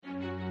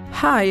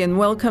Hi, and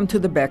welcome to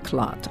The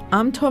Backlot.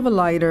 I'm Tova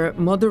Leiter,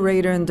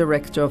 moderator and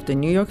director of the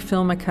New York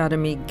Film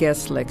Academy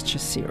Guest Lecture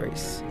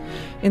Series.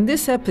 In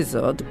this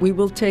episode, we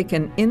will take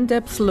an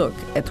in-depth look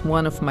at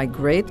one of my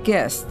great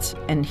guests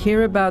and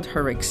hear about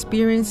her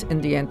experience in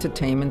the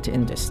entertainment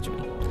industry.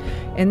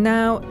 And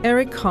now,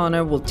 Eric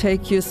Connor will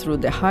take you through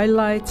the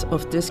highlights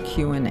of this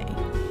Q&A.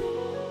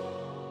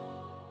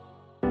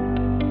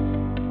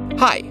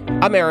 Hi,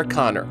 I'm Eric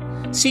Connor,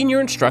 senior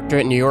instructor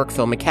at New York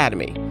Film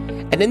Academy.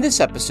 And in this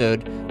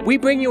episode, we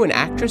bring you an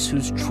actress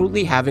who's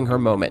truly having her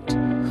moment.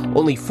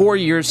 Only 4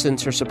 years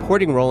since her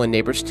supporting role in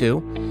Neighbors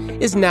 2,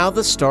 is now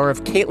the star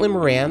of Caitlin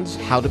Moran's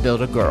How to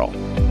Build a Girl.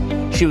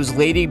 She was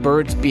Lady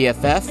Bird's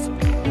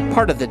BFF,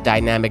 part of the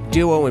dynamic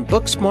duo in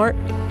Booksmart,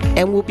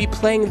 and will be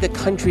playing the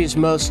country's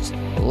most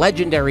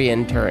legendary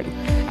intern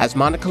as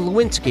Monica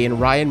Lewinsky in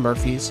Ryan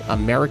Murphy's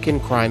American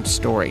Crime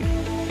Story.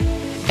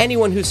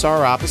 Anyone who saw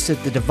her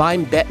opposite the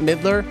divine Bette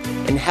Midler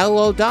in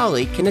Hello,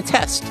 Dolly can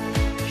attest.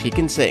 She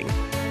can sing.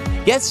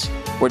 Yes,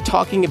 we're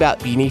talking about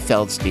Beanie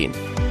Feldstein.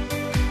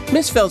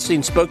 Miss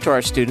Feldstein spoke to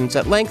our students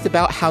at length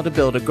about How to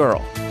Build a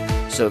Girl.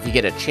 So if you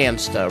get a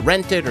chance to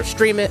rent it or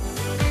stream it,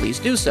 please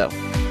do so.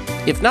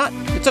 If not,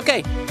 it's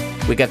okay.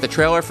 We got the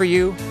trailer for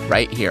you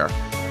right here.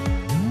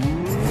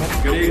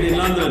 Good evening,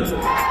 London.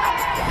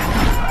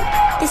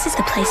 This is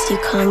the place you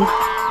come,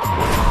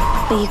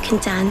 where you can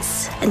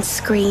dance and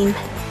scream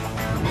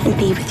and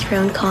be with your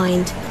own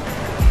kind,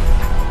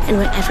 and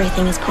where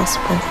everything is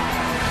possible.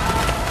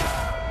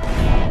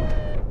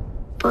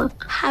 But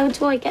how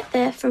do I get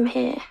there from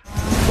here?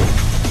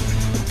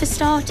 For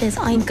starters,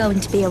 I'm going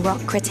to be a rock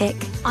critic.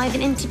 I have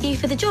an interview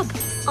for the job.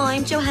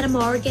 I'm Johanna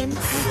Morgan.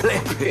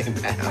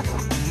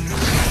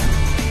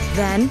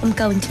 Then I'm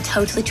going to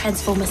totally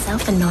transform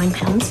myself for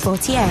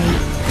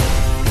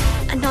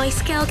 £9.48. A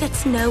nice girl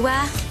gets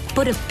nowhere,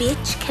 but a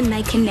bitch can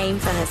make a name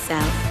for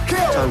herself.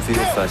 Time for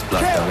your first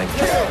blood, darling.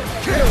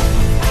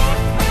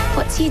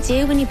 What do you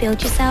do when you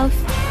build yourself?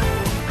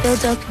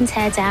 Build up and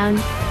tear down,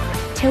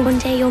 till one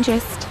day you're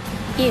just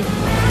you.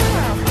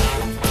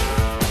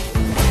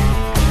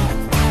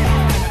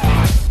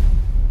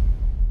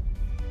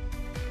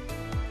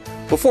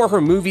 Before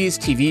her movies,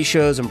 TV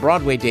shows, and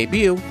Broadway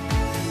debut,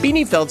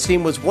 Beanie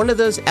Feldstein was one of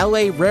those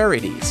LA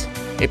rarities,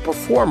 a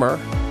performer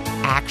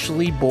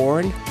actually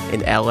born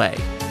in LA.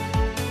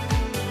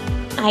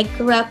 I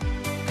grew up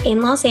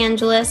in Los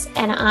Angeles,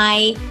 and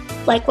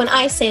when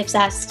I say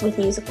obsessed with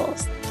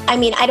musicals, I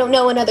mean, I don't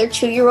know another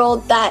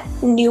 2-year-old that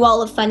knew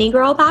all of Funny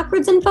Girl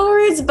backwards and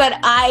forwards, but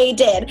I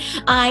did.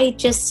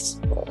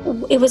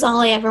 It was all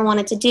I ever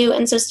wanted to do.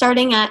 And so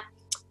starting at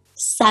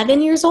 7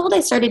 years old,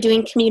 I started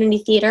doing community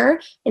theater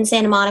in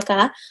Santa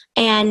Monica,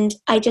 and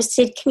I just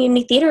did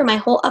community theater my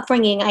whole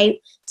upbringing. I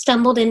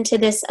stumbled into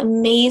this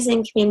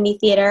amazing community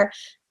theater,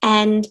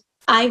 and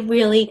I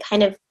really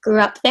kind of grew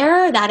up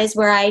there. That is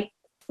where I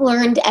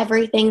learned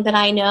everything that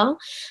I know.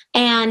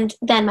 And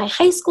then my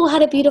high school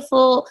had a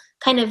beautiful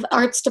kind of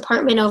arts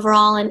department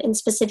overall, and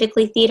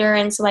specifically theater,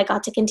 and so I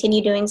got to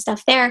continue doing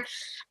stuff there.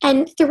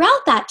 And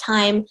throughout that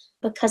time,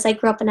 because I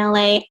grew up in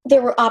LA,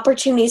 there were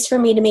opportunities for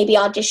me to maybe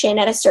audition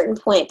at a certain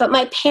point. But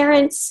my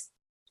parents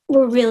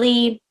were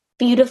really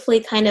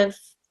beautifully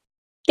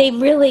they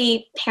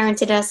really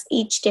parented us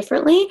each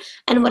differently.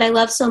 And what I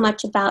love so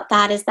much about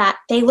that is that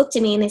they looked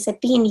at me and they said,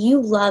 Bean,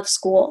 you love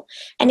school.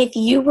 And if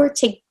you were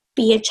to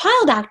be a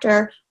child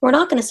actor, we're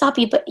not going to stop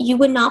you, but you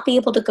would not be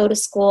able to go to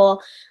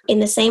school in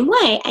the same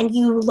way. And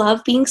you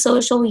love being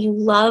social. You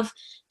love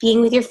being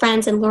with your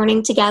friends and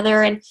learning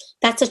together. And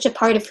that's such a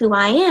part of who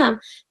I am,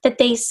 that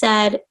they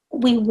said,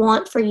 we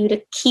want for you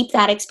to keep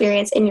that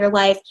experience in your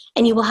life,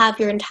 and you will have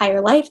your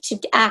entire life to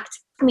act.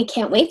 We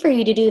can't wait for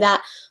you to do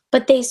that.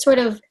 But they sort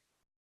of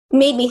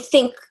made me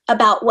think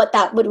about what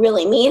that would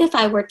really mean if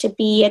I were to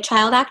be a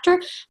child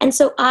actor. And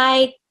so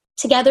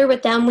together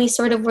with them, we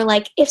sort of were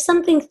like, if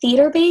something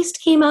theater-based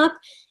came up,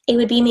 it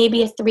would be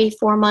maybe a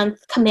 3-4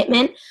 month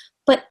commitment.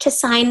 But to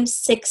sign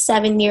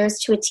 6-7 years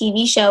to a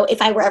TV show,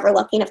 if I were ever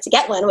lucky enough to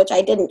get one, which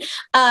I didn't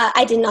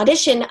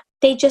audition.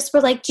 They just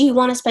were like, do you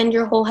want to spend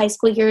your whole high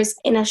school years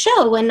in a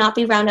show and not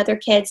be around other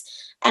kids?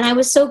 And I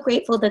was so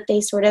grateful that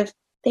they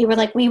were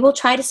like, we will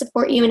try to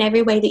support you in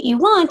every way that you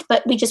want,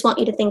 but we just want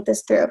you to think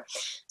this through.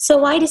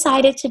 So I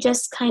decided to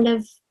just kind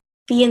of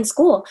be in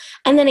school.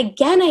 And then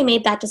again, I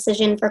made that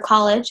decision for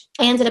college.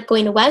 I ended up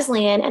going to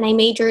Wesleyan, and I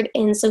majored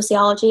in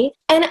sociology.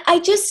 And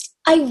I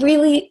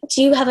really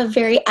do have a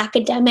very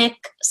academic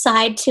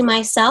side to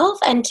myself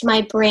and to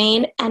my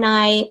brain. And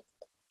I've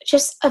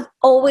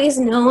always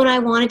known I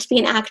wanted to be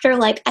an actor.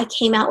 Like, I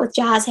came out with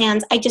jazz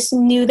hands. I just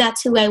knew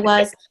that's who I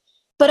was.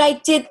 But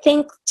I did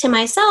think to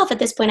myself, at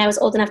this point, I was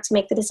old enough to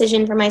make the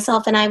decision for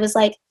myself. And I was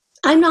like,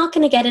 I'm not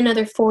going to get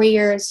another 4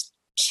 years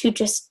to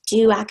just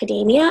do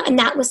academia. And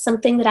that was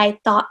something that I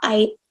thought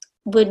I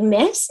would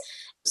miss.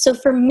 So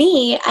for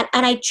me,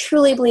 and I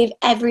truly believe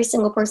every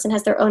single person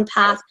has their own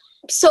path.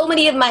 So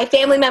many of my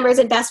family members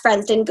and best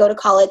friends didn't go to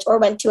college or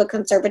went to a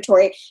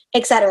conservatory,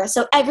 etc.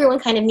 So everyone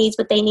kind of needs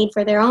what they need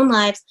for their own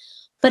lives.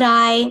 But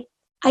I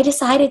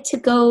decided to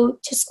go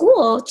to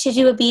school to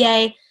do a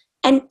BA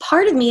And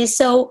part of me is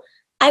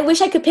I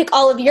wish I could pick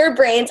all of your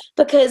brains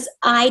because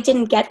I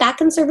didn't get that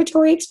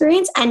conservatory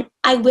experience and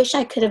I wish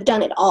I could have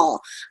done it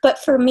all. But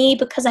for me,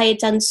 because I had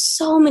done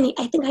so many,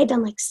 I think I had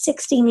done like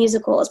 60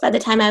 musicals by the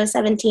time I was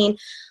 17,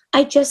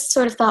 I just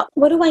sort of thought,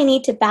 what do I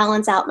need to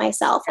balance out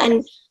myself?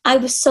 And I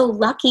was so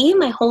lucky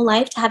my whole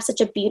life to have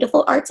such a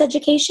beautiful arts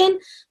education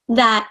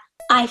that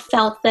I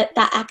felt that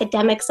that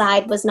academic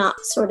side was not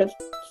sort of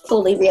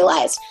fully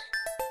realized.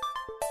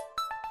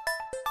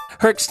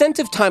 Her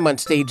extensive time on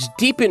stage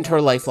deepened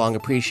her lifelong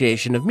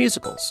appreciation of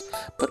musicals,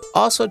 but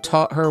also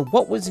taught her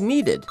what was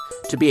needed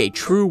to be a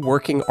true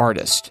working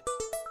artist.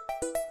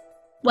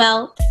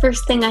 Well, the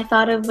first thing I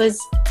thought of was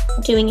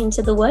doing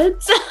Into the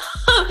Woods.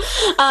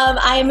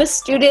 I am a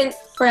student,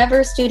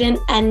 forever student,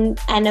 and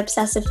an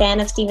obsessive fan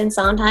of Stephen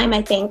Sondheim.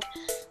 I think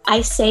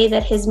I say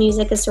that his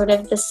music is sort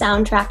of the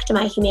soundtrack to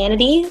my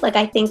humanity. Like,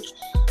 I think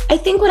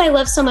what I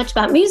love so much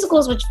about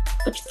musicals, which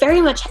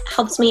very much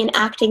helps me in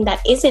acting that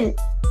isn't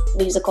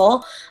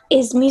musical,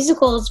 is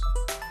musicals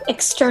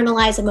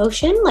externalize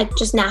emotion. Like,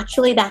 just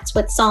naturally, that's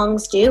what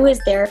songs do, is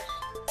they're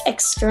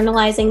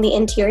externalizing the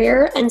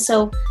interior. And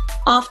so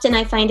often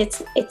I find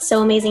it's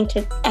so amazing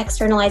to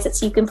externalize it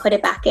so you can put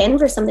it back in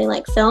for something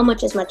like film,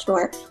 which is much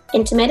more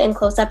intimate and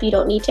close up. You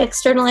don't need to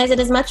externalize it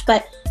as much.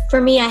 But for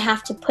me, I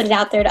have to put it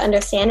out there to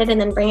understand it and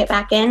then bring it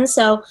back in.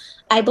 So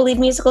I believe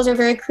musicals are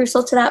very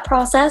crucial to that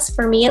process,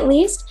 for me at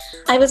least.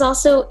 I was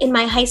also in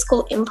my high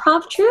school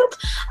improv troupe.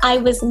 I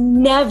was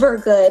never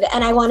good,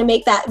 and I want to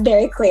make that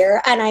very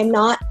clear, and I'm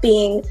not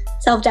being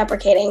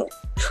self-deprecating.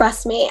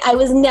 Trust me, I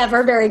was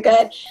never very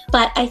good,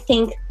 but I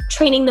think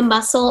training the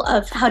muscle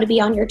of how to be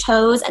on your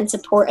toes and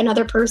support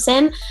another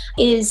person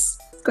is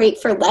great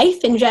for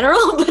life in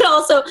general, but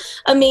also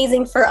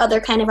amazing for other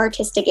kind of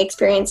artistic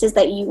experiences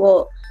that you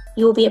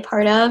will be a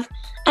part of.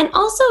 And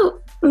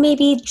also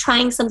maybe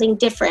trying something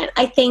different.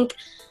 I think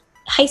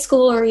high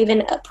school or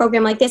even a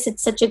program like this,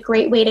 it's such a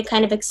great way to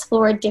kind of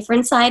explore a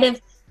different side of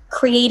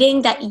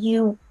creating that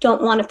you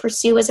don't want to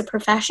pursue as a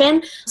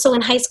profession. So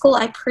in high school,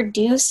 I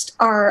produced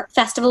our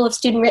Festival of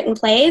Student Written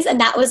Plays,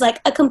 and that was like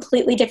a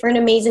completely different,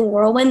 amazing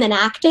whirlwind than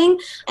acting,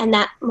 and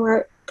that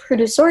more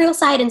producerial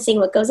side and seeing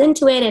what goes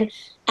into it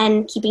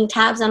and keeping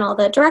tabs on all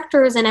the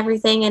directors and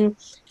everything. And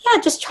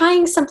yeah, just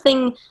trying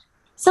something,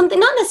 not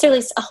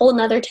necessarily a whole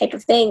nother type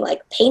of thing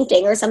like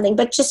painting or something,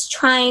 but just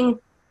trying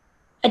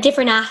a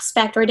different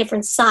aspect or a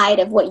different side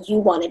of what you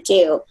want to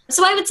do.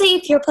 So I would say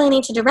if you're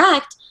planning to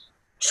direct,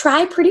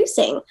 try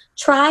producing,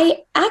 try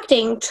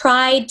acting,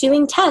 try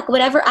doing tech,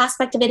 whatever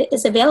aspect of it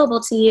is available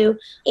to you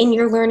in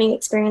your learning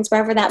experience,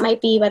 wherever that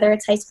might be, whether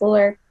it's high school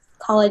or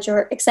college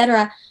or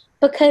etc.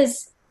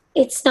 Because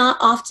it's not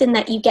often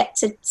that you get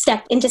to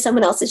step into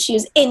someone else's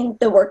shoes in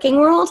the working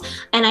world.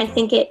 And I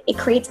think it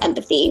creates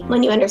empathy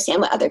when you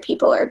understand what other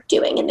people are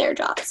doing in their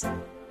jobs.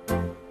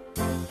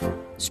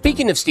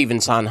 Speaking of Stephen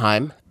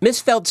Sondheim,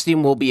 Miss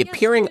Feldstein will be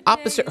appearing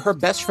opposite her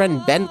best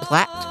friend Ben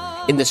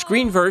Platt in the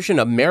screen version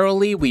of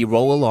Merrily We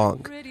Roll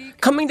Along,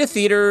 coming to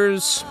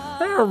theaters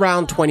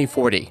around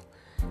 2040.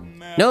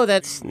 No,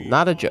 that's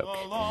not a joke.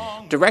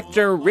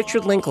 Director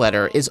Richard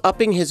Linklater is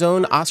upping his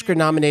own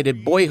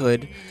Oscar-nominated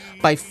Boyhood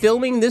by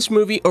filming this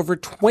movie over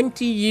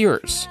 20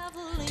 years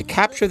to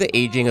capture the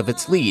aging of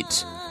its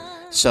leads.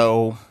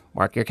 So,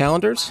 mark your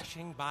calendars.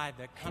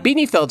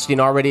 Beanie Feldstein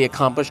already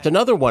accomplished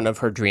another one of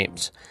her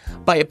dreams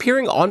by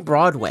appearing on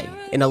Broadway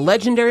in a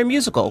legendary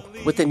musical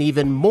with an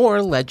even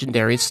more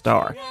legendary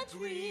star.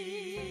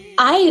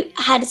 I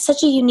had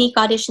such a unique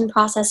audition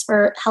process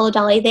for Hello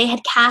Dolly. They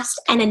had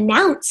cast and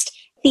announced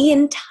the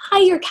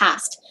entire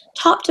cast,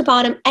 top to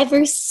bottom,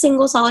 every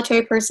single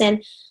solitary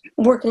person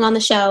working on the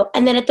show.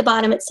 And then at the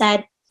bottom it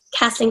said,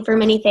 casting for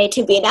Minnie Faye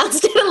to be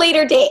announced at a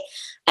later date.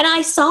 And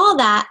I saw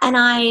that and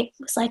I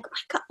was like, oh my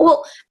God.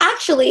 Well,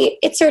 actually,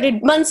 it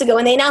started months ago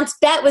when they announced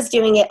Bette was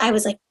doing it. I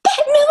was like,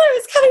 Bette Midler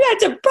is coming back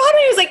to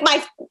Broadway. It was like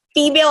my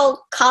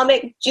female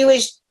comic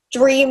Jewish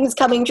dreams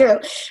coming true.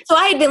 So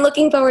I had been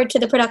looking forward to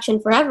the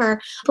production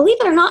forever. Believe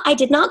it or not, I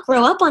did not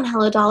grow up on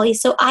Hello Dolly.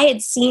 So I had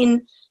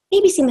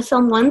maybe seen the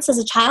film once as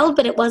a child,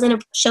 but it wasn't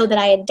a show that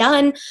I had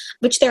done,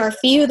 which there are a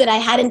few that I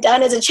hadn't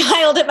done as a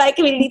child at my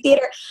community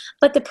theater.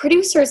 But the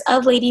producers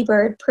of Lady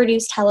Bird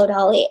produced Hello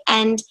Dolly,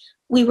 and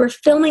we were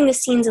filming the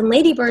scenes in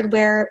Lady Bird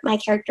where my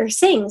character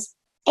sings.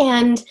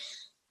 And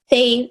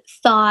they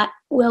thought,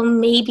 well,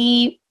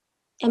 maybe,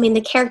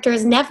 the character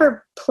is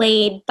never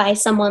played by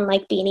someone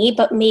like Beanie,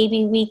 but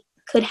maybe we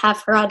could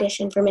have her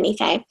audition for Minnie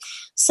Faye.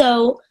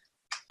 So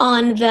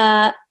on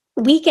the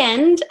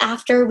weekend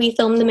after we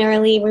filmed the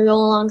Merrily We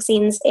Roll Along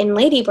scenes in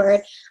Lady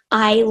Bird,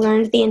 I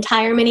learned the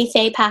entire Minnie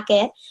Faye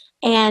packet,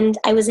 and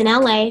I was in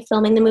LA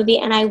filming the movie,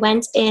 and I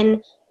went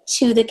in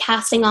to the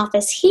casting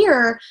office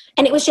here,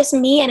 and it was just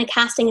me and a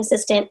casting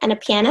assistant and a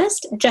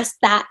pianist, just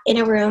that in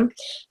a room.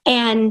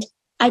 And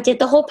I did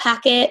the whole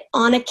packet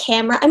on a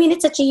camera.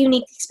 It's such a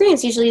unique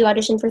experience. Usually you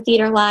audition for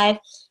theater live,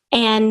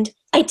 and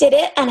I did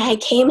it, and I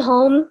came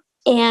home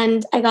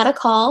and I got a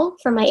call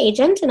from my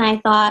agent, and I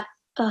thought,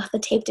 oh, the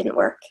tape didn't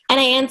work. And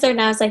I answered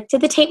and I was like,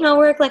 did the tape not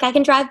work? Like, I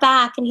can drive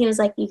back. And he was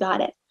like, you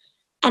got it.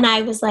 And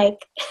I was like,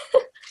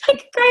 I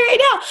could cry right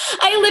now.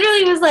 I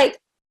literally was like,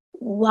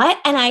 what?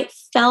 And I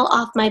fell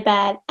off my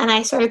bed and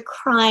I started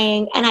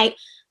crying and I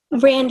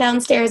ran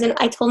downstairs and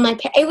I told my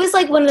parents. It was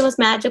like one of the most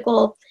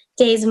magical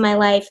days of my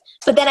life.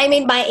 But then I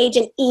made my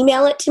agent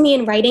email it to me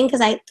in writing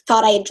because I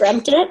thought I had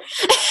dreamt it.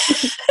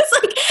 It's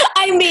like,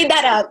 I made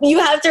that up. You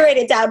have to write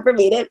it down for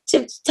me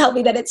to tell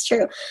me that it's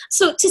true.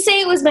 So to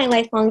say it was my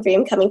lifelong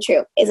dream coming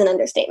true is an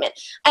understatement.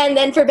 And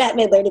then for Bette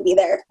Midler to be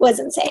there was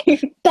insane.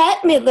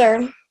 Bette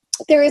Midler,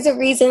 there is a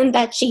reason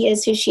that she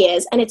is who she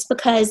is, and it's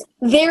because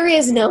there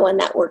is no one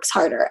that works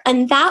harder.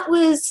 And that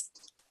was,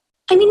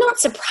 I mean, not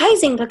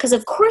surprising because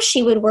of course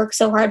she would work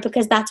so hard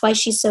because that's why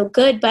she's so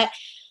good, but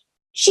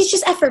she's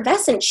just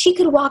effervescent. She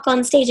could walk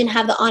on stage and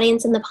have the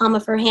audience in the palm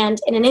of her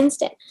hand in an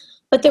instant.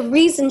 But the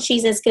reason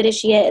she's as good as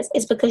she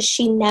is because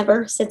she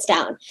never sits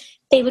down.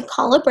 They would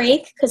call a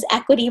break because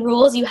equity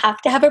rules, you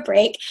have to have a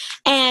break,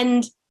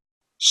 and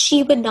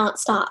she would not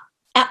stop.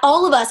 At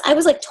all of us, I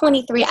was like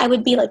 23, I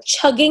would be like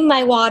chugging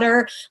my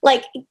water,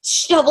 like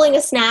shoveling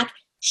a snack.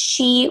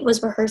 She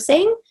was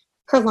rehearsing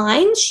her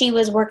lines. She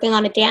was working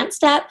on a dance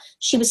step.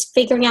 She was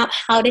figuring out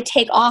how to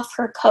take off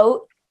her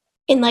coat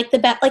in like the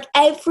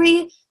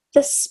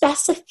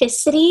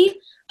specificity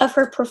of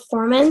her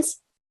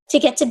performance to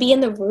get to be in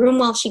the room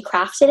while she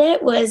crafted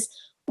it was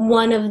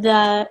one of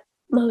the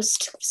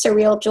most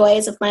surreal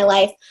joys of my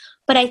life.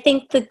 But I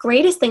think the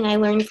greatest thing I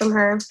learned from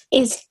her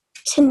is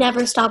to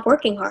never stop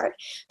working hard,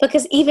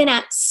 because even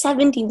at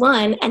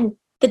 71 and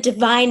the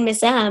divine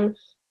Miss M,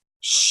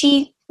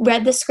 she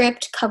read the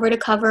script cover to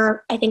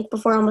cover, I think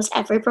before almost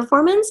every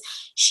performance.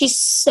 She's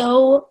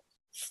so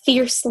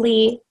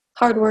fiercely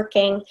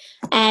hardworking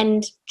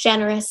and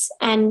generous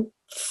and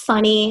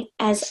funny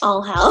as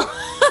all hell.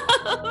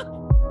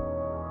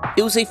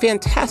 It was a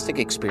fantastic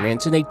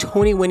experience and a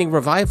Tony-winning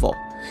revival,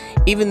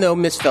 even though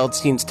Miss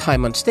Feldstein's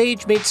time on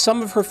stage made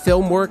some of her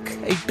film work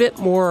a bit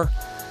more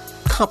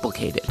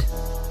complicated.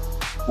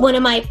 One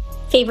of my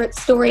favorite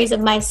stories of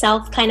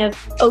myself kind of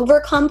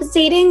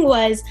overcompensating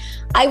was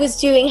I was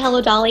doing Hello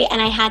Dolly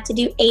and I had to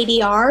do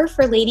ADR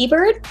for Lady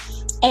Bird.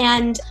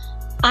 And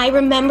I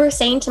remember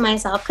saying to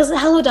myself, because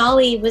Hello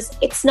Dolly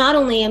it's not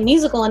only a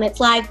musical and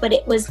it's live, but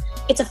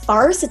it's a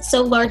farce. It's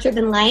so larger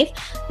than life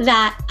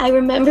that I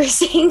remember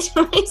saying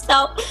to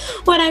myself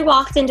when I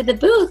walked into the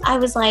booth, I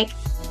was like,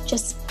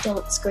 just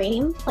don't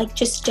scream. Like,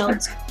 just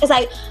don't.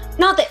 Because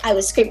not that I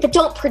was screaming, but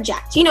don't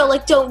project,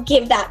 like don't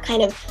give that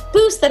kind of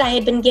boost that I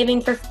had been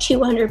giving for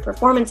 200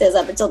 performances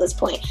up until this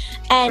point.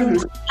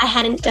 And I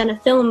hadn't done a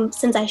film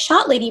since I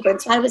shot Lady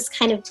Bird, so I was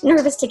kind of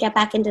nervous to get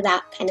back into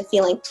that kind of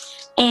feeling.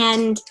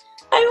 And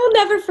I will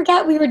never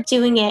forget we were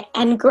doing it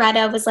and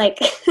Greta was like,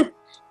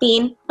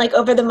 Bean, like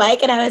over the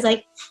mic, and I was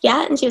like,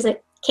 yeah, and she was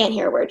like, can't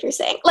hear a word you're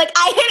saying. Like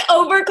I had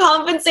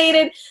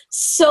overcompensated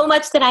so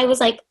much that I was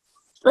like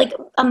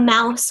a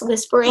mouse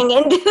whispering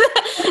into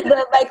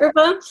the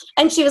microphone.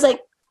 And she was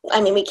like,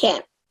 I mean,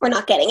 we're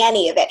not getting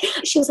any of it.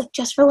 She was like,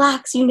 just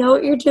relax. You know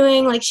what you're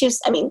doing. Like she's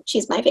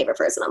my favorite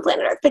person on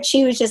planet Earth, but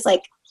she was just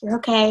like, you're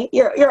okay.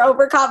 You're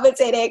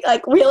overcompensating.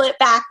 Like reel it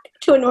back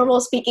to a normal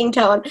speaking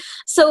tone.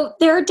 So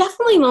there are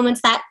definitely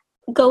moments that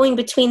going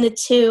between the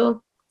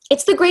two,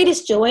 it's the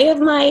greatest joy of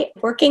my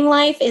working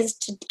life is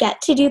to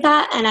get to do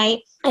that. And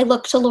I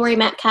look to Laurie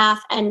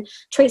Metcalf and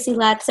Tracy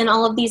Letts and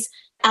all of these,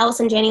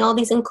 Allison Janney, all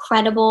these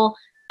incredible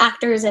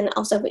actors, and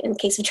also in the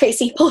case of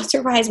Tracy,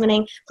 Pulitzer Prize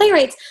winning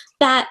playwrights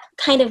that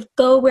kind of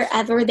go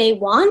wherever they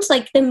want.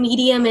 Like the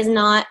medium is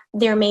not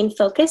their main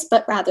focus,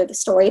 but rather the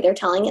story they're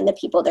telling and the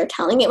people they're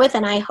telling it with.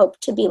 And I hope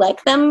to be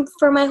like them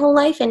for my whole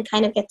life and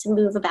kind of get to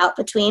move about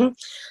between.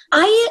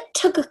 I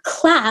took a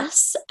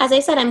class. As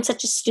I said, I'm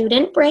such a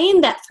student brain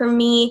that for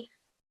me,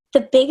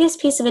 the biggest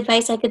piece of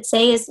advice I could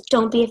say is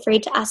don't be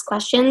afraid to ask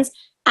questions.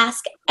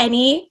 Ask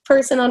any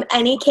person on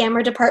any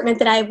camera department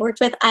that I've worked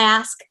with. I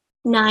ask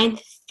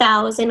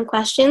 9,000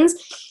 questions.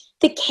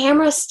 The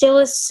camera still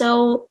is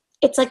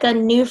it's like a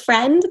new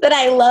friend that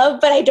I love,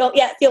 but I don't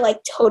yet feel like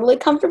totally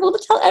comfortable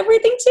to tell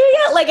everything to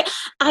yet. Like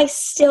I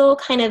still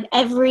kind of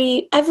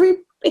every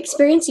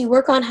experience you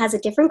work on has a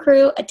different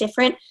crew, a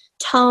different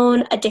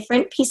tone, a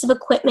different piece of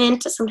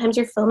equipment. Sometimes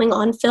you're filming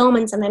on film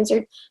and sometimes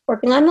you're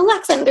working on an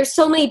Alexa. And there's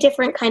so many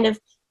different kind of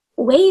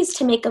ways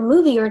to make a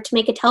movie or to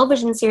make a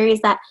television series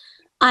that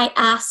I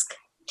ask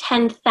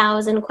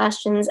 10,000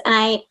 questions, and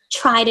I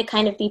try to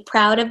kind of be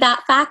proud of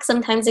that fact.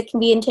 Sometimes it can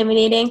be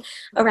intimidating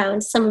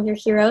around some of your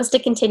heroes to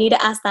continue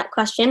to ask that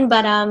question,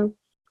 but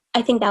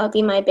I think that would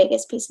be my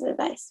biggest piece of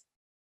advice.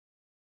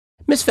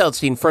 Ms.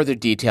 Feldstein further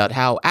detailed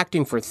how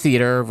acting for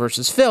theater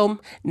versus film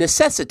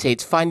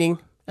necessitates finding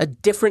a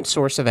different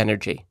source of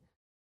energy.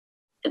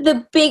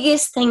 The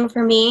biggest thing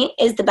for me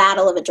is the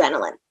battle of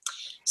adrenaline.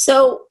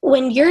 So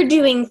when you're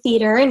doing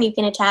theater, and you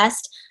can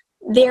attest,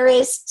 there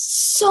is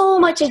so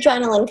much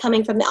adrenaline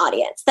coming from the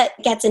audience that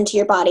gets into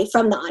your body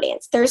from the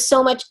audience. There's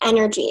so much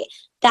energy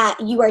that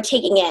you are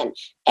taking in.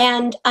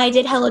 And I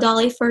did Hello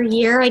Dolly for a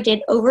year. I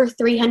did over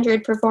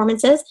 300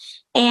 performances.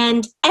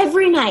 And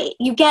every night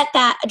you get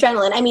that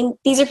adrenaline. I mean,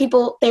 these are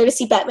people there to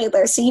see Bette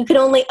Midler, so you can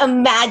only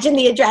imagine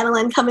the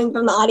adrenaline coming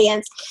from the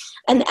audience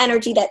and the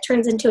energy that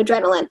turns into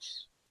adrenaline.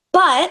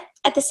 But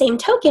at the same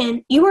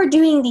token, you are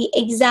doing the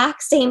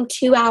exact same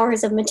 2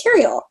 hours of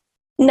material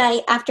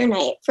night after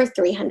night for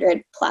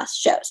 300 plus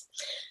shows.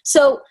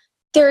 So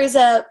there is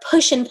a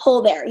push and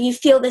pull there. You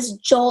feel this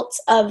jolt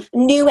of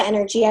new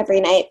energy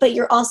every night, but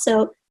you're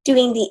also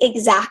doing the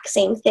exact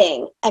same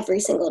thing every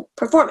single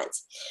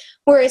performance.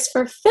 Whereas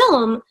for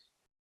film,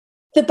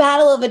 the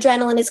battle of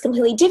adrenaline is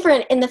completely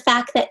different in the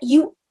fact that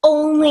you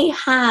only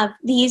have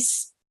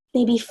these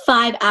maybe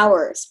 5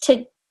 hours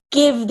to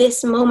give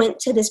this moment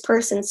to this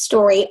person's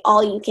story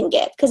all you can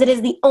give, because it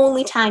is the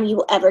only time you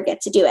will ever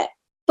get to do it.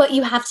 But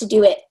you have to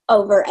do it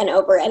over and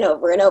over and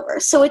over and over.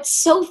 So it's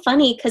so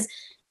funny because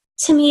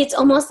to me, it's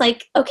almost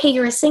like, okay,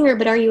 you're a singer,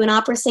 but are you an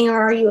opera singer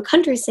or are you a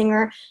country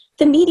singer?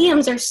 The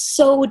mediums are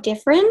so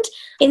different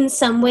in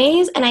some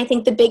ways. And I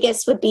think the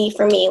biggest would be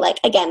for me, like,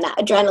 again, that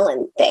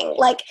adrenaline thing.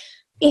 Like,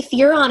 if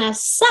you're on a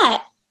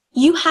set,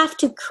 you have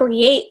to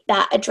create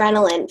that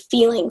adrenaline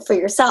feeling for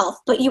yourself,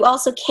 but you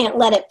also can't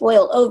let it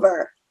boil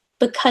over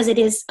because it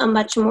is a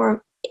much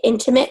more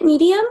intimate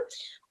medium.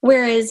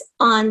 Whereas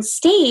on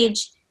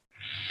stage,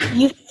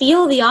 you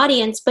feel the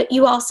audience, but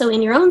you also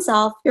in your own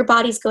self, your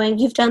body's going,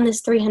 you've done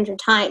this 300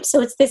 times.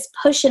 So it's this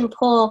push and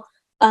pull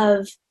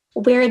of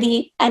where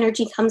the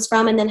energy comes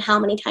from and then how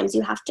many times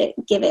you have to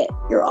give it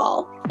your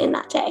all in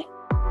that day.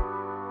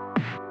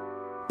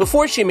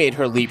 Before she made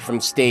her leap from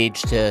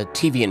stage to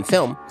TV and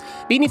film,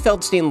 Beanie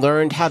Feldstein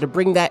learned how to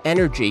bring that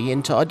energy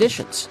into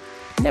auditions.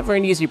 Never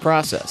an easy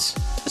process,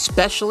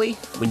 especially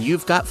when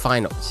you've got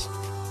finals.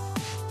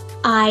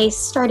 I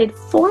started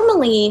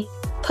formally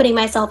putting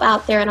myself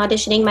out there and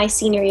auditioning my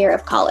senior year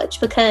of college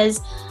because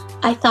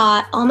I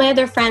thought all my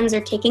other friends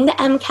are taking the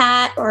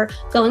MCAT or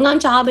going on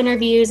job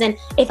interviews, and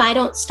if I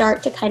don't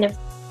start to kind of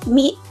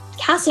meet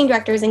casting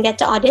directors and get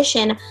to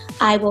audition,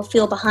 I will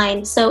feel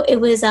behind. So it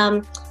was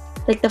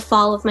like the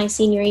fall of my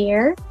senior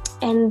year,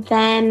 and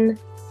then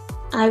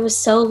I was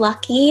so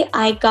lucky.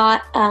 I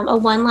got a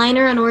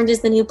one-liner on Orange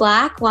is the New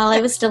Black while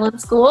I was still in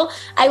school.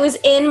 I was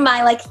in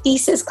my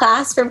thesis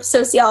class for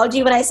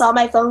sociology when I saw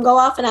my phone go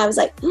off, and I was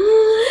like,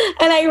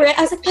 and I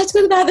was like, let's go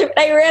to the bathroom.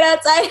 And I ran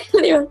outside,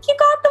 and they were like, you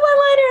got the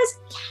one-liner. I was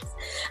like,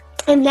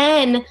 yes. And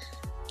then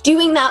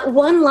doing that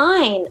one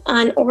line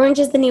on Orange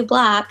is the New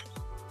Black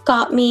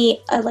got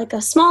me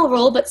a small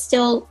role, but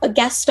still a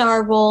guest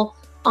star role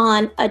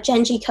on a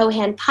Genji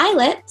Kohan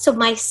pilot. So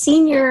my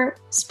senior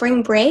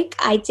spring break,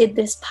 I did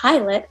this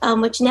pilot,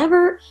 which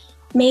never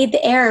made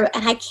the air.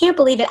 And I can't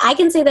believe it. I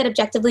can say that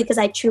objectively because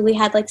I truly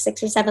had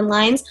 6 or 7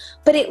 lines,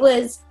 but it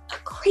was a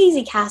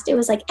crazy cast. It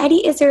was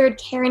Eddie Izzard,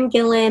 Karen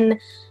Gillan.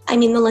 I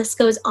mean, the list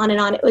goes on and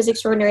on. It was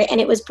extraordinary.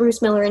 And it was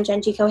Bruce Miller and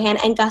Genji Kohan,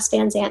 and Gus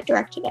Van Sant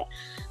directed it.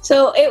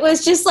 So it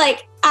was just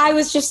I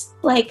was just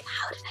how did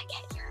I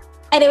get here?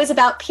 And it was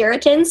about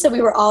Puritans. So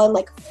we were all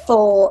in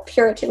full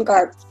Puritan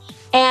garb.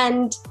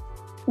 And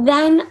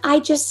then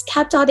I just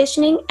kept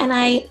auditioning, and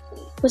I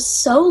was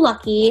so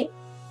lucky.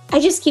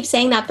 I just keep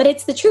saying that, but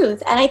it's the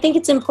truth. And I think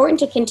it's important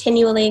to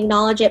continually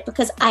acknowledge it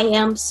because I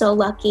am so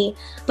lucky.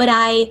 But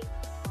I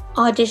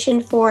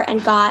auditioned for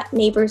and got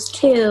Neighbors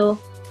 2,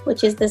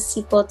 which is the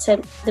sequel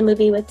to the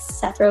movie with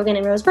Seth Rogen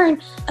and Rose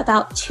Byrne,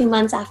 about 2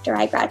 months after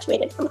I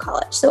graduated from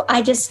college. So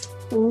I just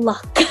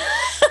luck.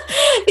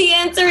 The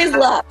answer is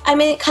luck. I'm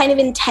a kind of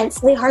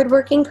intensely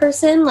hardworking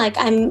person.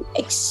 I'm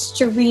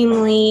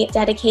extremely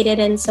dedicated,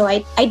 and so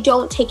I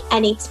don't take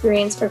any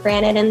experience for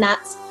granted, and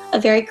that's a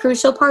very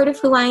crucial part of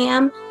who I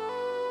am.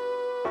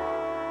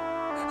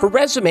 Her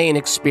resume and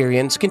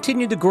experience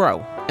continued to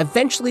grow,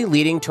 eventually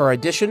leading to her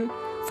audition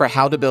for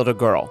How to Build a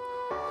Girl.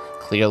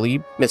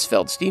 Clearly, Miss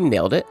Feldstein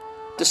nailed it,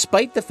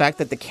 despite the fact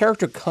that the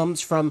character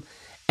comes from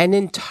an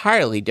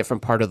entirely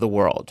different part of the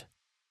world.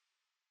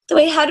 The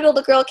way How to Build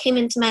a Girl came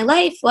into my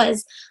life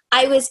was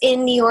I was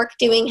in New York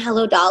doing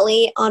Hello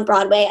Dolly on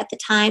Broadway at the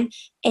time,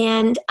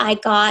 and I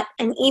got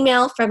an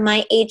email from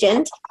my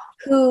agent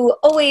who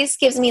always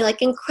gives me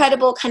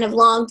incredible kind of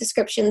long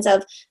descriptions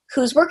of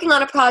who's working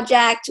on a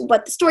project,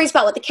 what the story's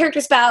about, what the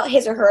character's about,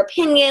 his or her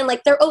opinion.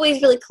 They're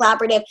always really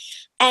collaborative.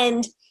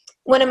 And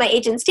one of my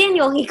agents,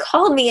 Daniel, he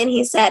called me and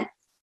he said,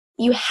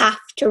 you have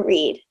to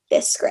read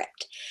this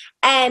script.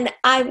 And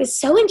I was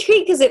so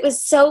intrigued because it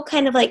was so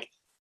kind of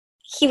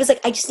he was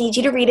I just need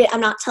you to read it. I'm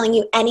not telling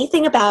you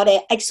anything about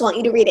it. I just want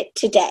you to read it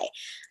today.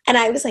 And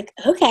I was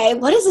okay,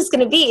 what is this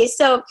going to be?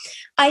 So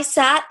I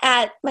sat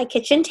at my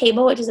kitchen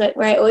table, which is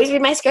where I always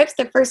read my scripts.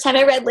 The first time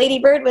I read Lady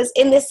Bird was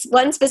in this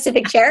one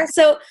specific chair.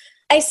 So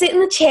I sit in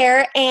the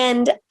chair,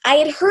 and I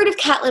had heard of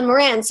Caitlin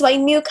Moran, so I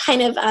knew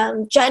kind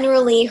of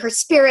generally her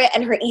spirit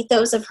and her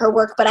ethos of her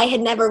work, but I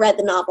had never read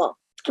the novel.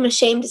 I'm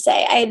ashamed to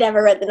say I had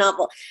never read the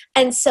novel.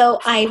 And so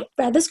I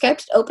read the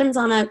script. It opens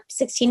on a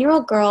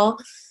 16-year-old girl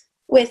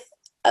with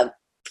a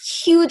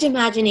huge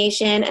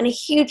imagination and a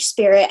huge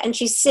spirit, and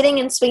she's sitting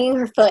and swinging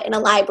her foot in a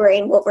library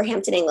in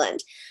Wolverhampton,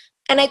 England.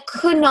 And I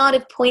could not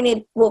have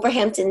pointed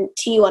Wolverhampton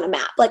to you on a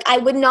map. Like, I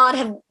would not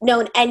have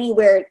known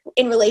anywhere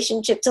in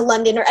relationship to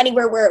London or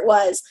anywhere where it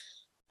was.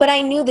 But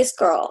I knew this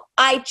girl.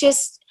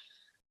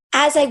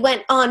 As I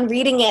went on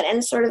reading it,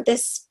 and sort of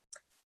this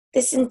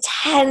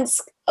intense,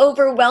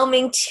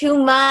 overwhelming, too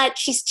much.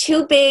 She's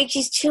too big.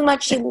 She's too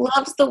much. She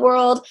loves the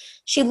world.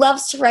 She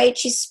loves to write.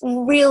 She's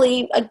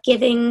really a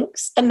giving,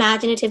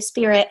 imaginative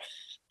spirit.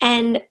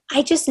 And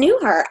I just knew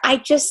her.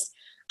 I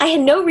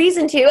had no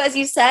reason to. As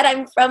you said,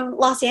 I'm from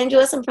Los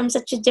Angeles. I'm from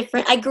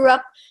I grew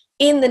up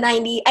in the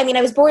 90s. I mean,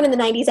 I was born in the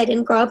 90s. I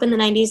didn't grow up in the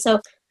 90s. So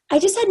I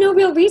just had no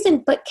real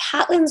reason. But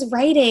Catelyn's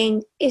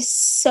writing is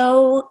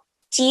so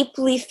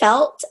deeply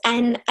felt.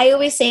 And I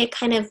always say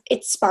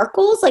it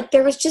sparkles. Like,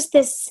 there was just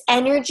this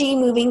energy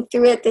moving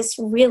through it, this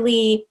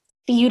really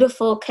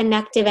beautiful,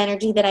 connective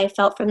energy that I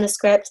felt from the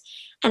script.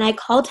 And I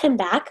called him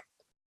back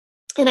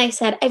and I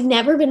said, I've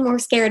never been more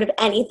scared of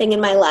anything in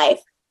my life,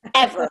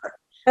 ever.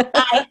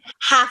 I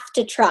have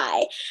to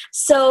try.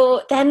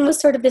 So then was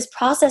sort of this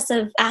process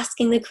of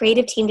asking the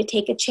creative team to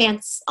take a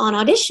chance on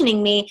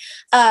auditioning me.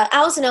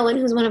 Alison Owen,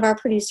 who's one of our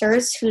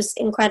producers, who's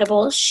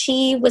incredible,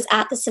 she was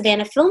at the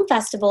Savannah Film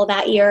Festival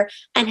that year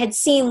and had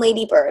seen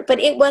Lady Bird, but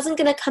it wasn't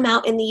going to come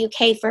out in the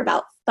UK for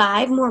about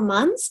 5 more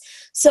months.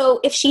 So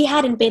if she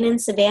hadn't been in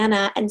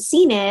Savannah and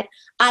seen it,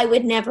 I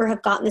would never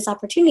have gotten this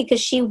opportunity,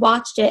 because she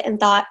watched it and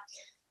thought,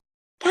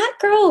 that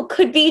girl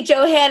could be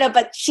Johanna,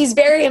 but she's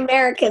very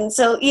American.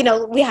 So,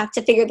 we have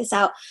to figure this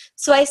out.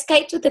 So I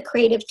Skyped with the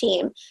creative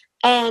team,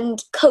 and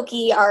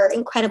Koki, our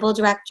incredible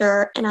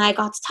director, and I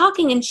got to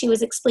talking, and she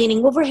was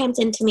explaining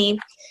Wolverhampton to me.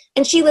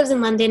 And she lives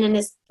in London and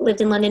has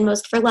lived in London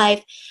most of her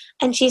life.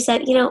 And she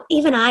said,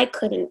 even I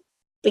couldn't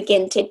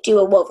begin to do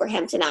a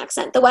Wolverhampton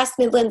accent. The West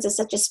Midlands is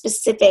such a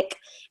specific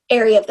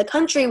area of the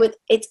country with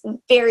its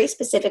very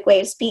specific way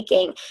of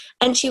speaking.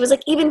 And she was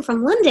like, even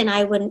from London,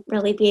 I wouldn't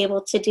really be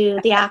able to do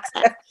the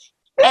accent.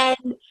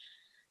 And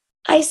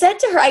I said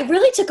to her, I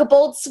really took a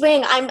bold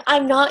swing.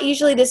 I'm not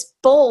usually this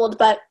bold,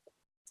 but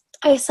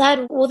I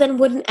said, well, then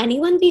wouldn't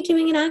anyone be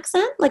doing an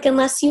accent? Like,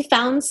 unless you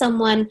found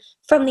someone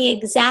from the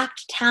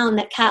exact town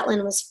that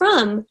Catelyn was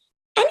from,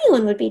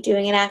 anyone would be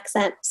doing an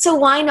accent. So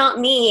why not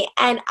me?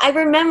 And I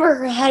remember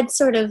her head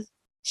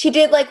she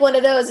did like one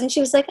of those, and she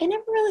was like, I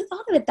never really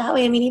thought of it that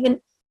way. I mean,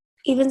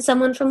 even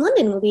someone from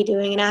London will be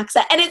doing an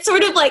accent. And it's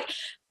sort of like,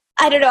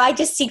 I don't know, I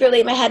just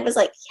secretly in my head was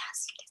like,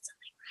 yes, you did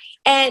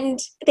something right. And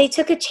they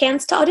took a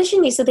chance to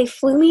audition me. So they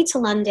flew me to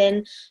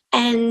London,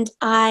 and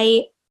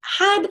I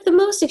had the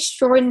most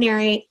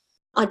extraordinary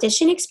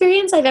audition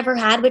experience I've ever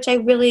had, which I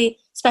really,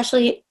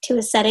 especially to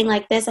a setting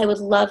like this, I would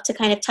love to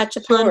kind of touch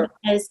upon,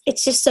 because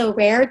it's just so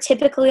rare.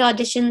 Typically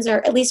auditions,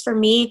 or at least for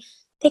me,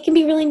 they can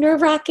be really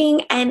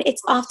nerve-wracking, and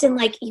it's often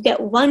like you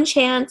get one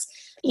chance.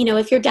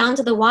 If you're down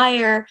to the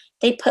wire,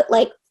 they put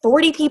like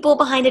 40 people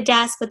behind a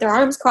desk with their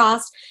arms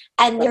crossed,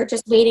 and they're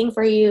just waiting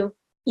for you,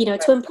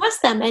 to impress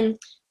them. And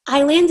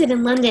I landed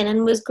in London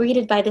and was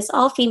greeted by this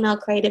all-female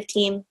creative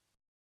team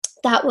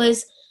that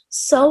was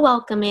so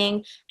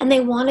welcoming, and they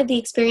wanted the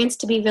experience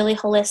to be really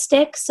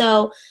holistic.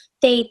 So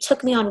they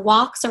took me on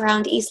walks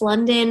around East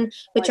London,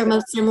 which are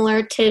most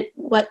similar to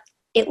what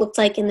it looked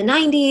like in the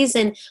 90s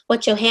and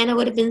what Johanna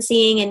would have been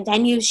seeing and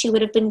venues she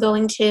would have been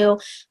going to.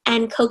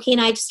 And Koki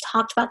and I just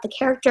talked about the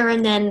character.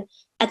 And then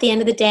at the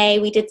end of the day,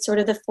 we did sort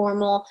of the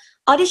formal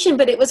audition,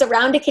 but it was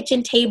around a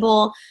kitchen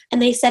table,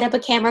 and they set up a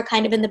camera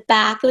kind of in the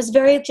back. It was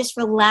very just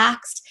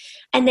relaxed.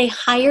 And they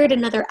hired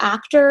another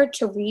actor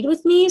to read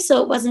with me. So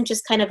it wasn't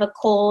just kind of a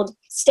cold,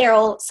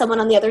 sterile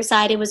someone on the other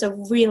side. It was a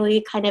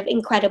really kind of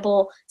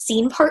incredible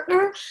scene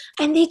partner.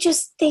 And they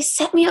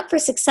set me up for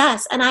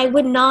success. And I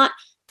would not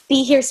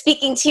be here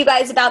speaking to you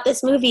guys about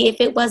this movie if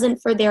it wasn't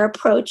for their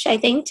approach, I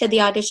think, to the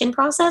audition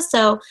process.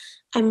 So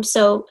I'm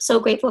so, so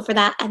grateful for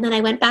that. And then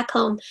I went back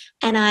home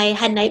and I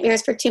had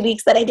nightmares for 2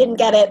 weeks that I didn't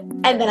get it.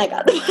 And then I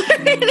got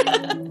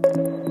the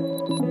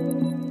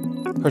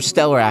part. Her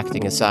stellar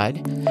acting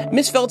aside,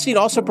 Miss Feldstein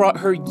also brought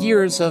her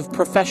years of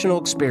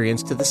professional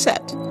experience to the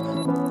set.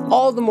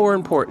 All the more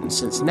important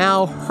since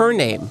now her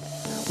name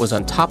was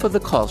on top of the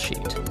call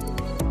sheet.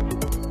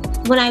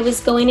 When I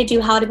was going to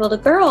do How to Build a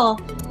Girl,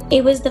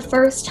 it was the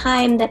first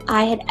time that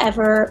I had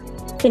ever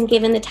been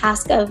given the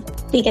task of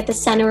being at the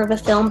center of a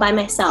film by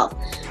myself.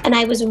 And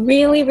I was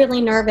really,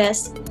 really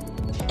nervous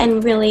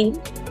and really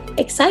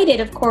excited,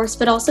 of course,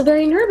 but also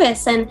very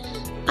nervous. And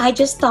I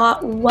just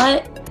thought,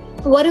 what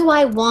do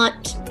I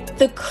want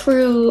the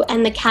crew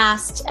and the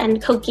cast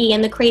and Koki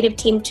and the creative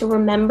team to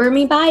remember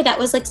me by? That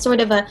was like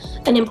sort of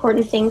an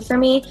important thing for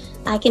me.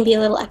 I can be a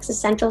little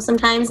existential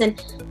sometimes.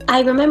 And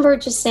I remember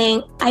just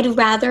saying, I'd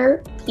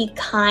rather be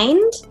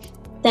kind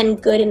than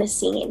good in a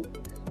scene.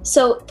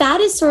 So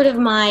that is sort of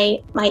my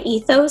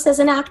ethos as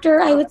an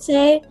actor, I would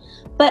say.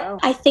 But wow.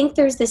 I think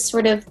there's this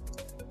sort of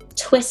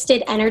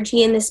twisted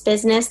energy in this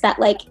business that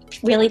like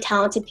really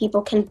talented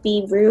people can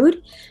be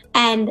rude.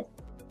 And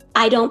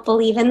I don't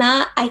believe in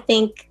that. I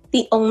think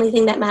the only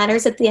thing that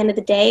matters at the end of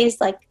the day is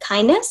like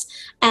kindness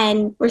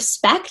and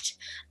respect.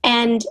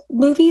 And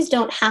movies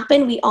don't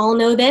happen. We all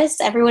know this.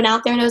 Everyone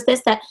out there knows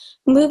this, that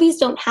movies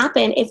don't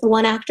happen if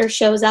one actor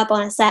shows up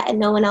on a set and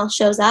no one else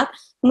shows up.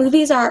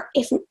 Movies are,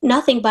 if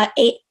nothing but,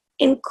 a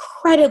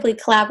incredibly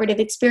collaborative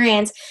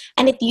experience.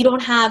 And if you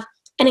don't have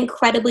an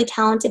incredibly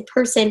talented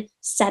person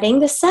setting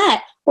the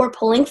set or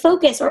pulling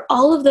focus or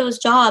all of those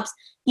jobs,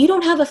 you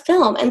don't have a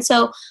film. And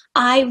so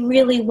I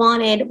really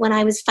wanted, when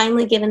I was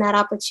finally given that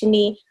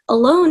opportunity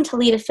alone to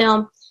lead a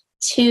film,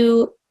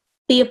 to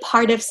be a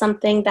part of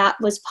something that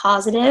was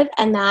positive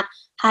and that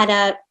had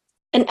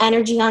an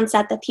energy on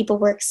set that people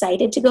were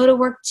excited to go to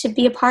work to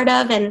be a part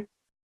of. And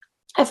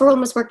everyone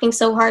was working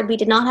so hard. We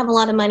did not have a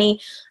lot of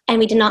money and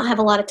we did not have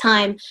a lot of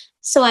time.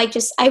 So I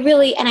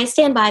really, and I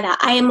stand by that.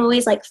 I am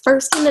always like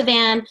first in the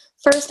van,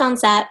 first on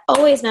set,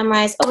 always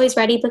memorized, always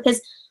ready, because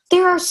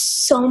there are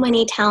so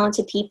many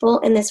talented people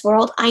in this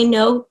world. I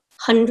know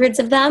hundreds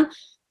of them,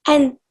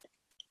 and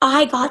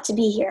I got to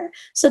be here.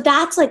 So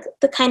that's like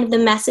the kind of the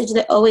message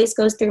that always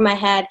goes through my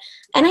head.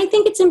 And I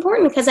think it's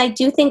important because I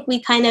do think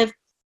we kind of,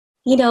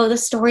 the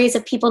stories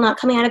of people not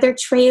coming out of their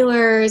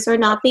trailers or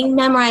not being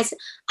memorized,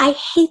 I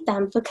hate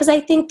them because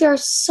I think there are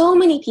so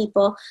many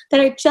people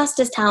that are just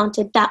as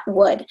talented that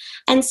would.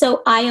 And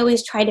so I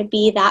always try to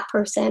be that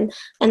person,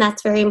 and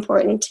that's very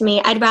important to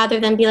me. I'd rather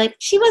than be like,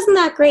 she wasn't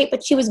that great,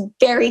 but she was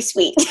very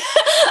sweet. Because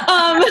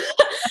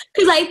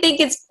I think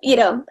it's,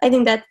 I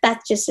think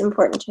that's just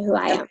important to who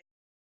I am.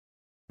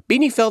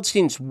 Beanie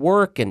Feldstein's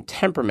work and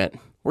temperament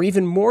were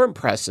even more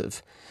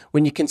impressive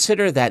when you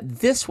consider that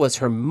this was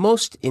her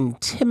most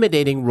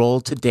intimidating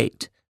role to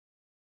date.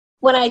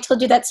 When I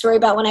told you that story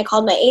about when I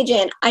called my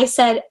agent, I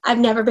said, I've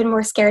never been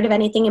more scared of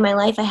anything in my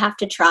life. I have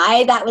to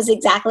try. That was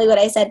exactly what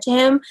I said to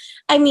him.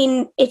 I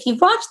mean, if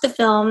you've watched the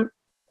film,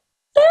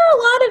 there are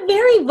a lot of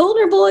very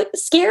vulnerable,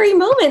 scary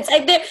moments.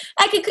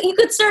 You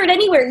could start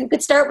anywhere. You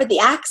could start with the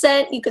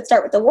accent. You could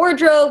start with the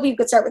wardrobe. You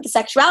could start with the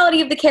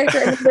sexuality of the character.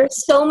 And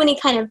there's so many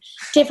kind of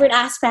different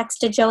aspects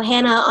to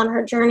Johanna on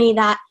her journey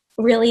that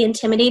really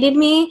intimidated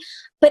me.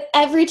 But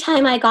every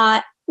time I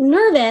got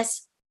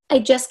nervous, I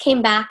just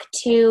came back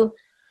to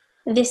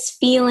this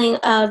feeling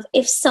of,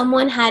 if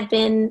someone had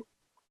been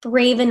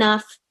brave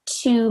enough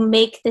to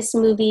make this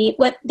movie,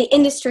 what the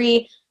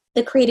industry,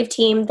 the creative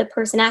team, the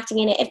person acting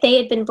in it, if they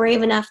had been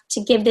brave enough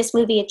to give this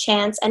movie a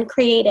chance and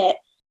create it,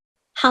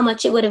 how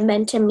much it would have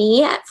meant to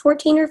me at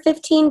 14 or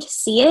 15 to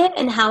see it,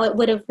 and how it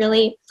would have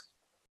really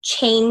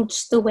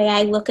changed the way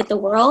I look at the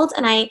world.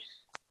 And I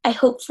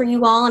hope for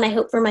you all, and I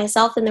hope for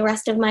myself and the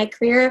rest of my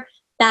career,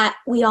 that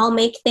we all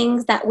make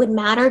things that would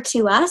matter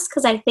to us,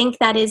 because I think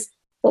that is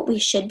what we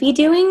should be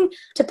doing,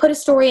 to put a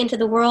story into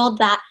the world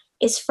that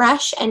is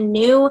fresh and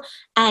new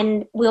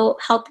and will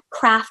help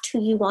craft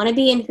who you want to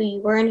be and who you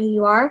were and who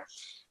you are.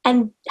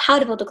 And How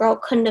to Build a Girl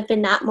couldn't have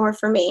been that more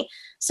for me.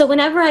 So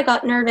whenever I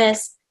got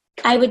nervous,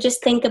 I would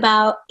just think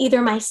about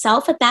either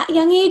myself at that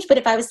young age, but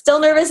if I was still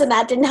nervous and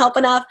that didn't help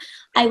enough,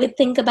 I would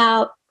think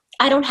about,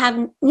 I don't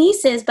have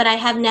nieces, but I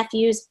have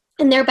nephews,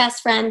 and their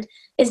best friend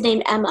is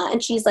named Emma,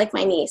 and she's like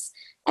my niece.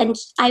 And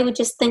I would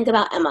just think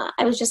about Emma.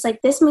 I was just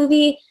like, this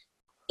movie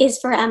is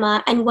for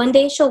Emma, and one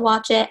day she'll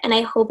watch it, and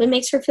I hope it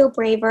makes her feel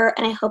braver,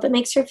 and I hope it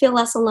makes her feel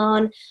less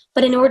alone.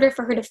 But in order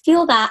for her to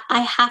feel that,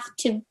 I have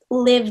to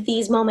live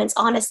these moments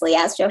honestly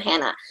as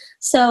Johanna.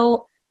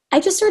 So I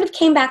just sort of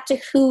came back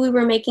to who we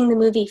were making the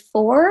movie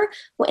for,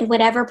 and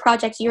whatever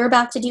project you're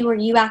about to do or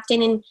you act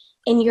in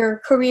your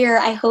career,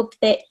 I hope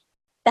that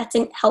that's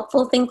a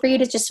helpful thing for you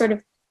to just sort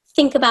of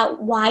think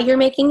about why you're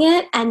making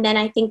it. And then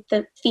I think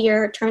the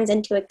fear turns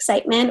into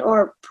excitement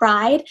or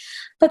pride.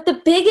 But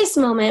the biggest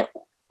moment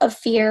of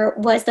fear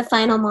was the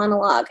final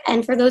monologue.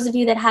 And for those of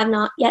you that have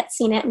not yet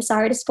seen it, I'm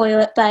sorry to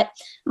spoil it, but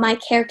my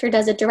character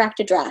does a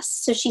direct address.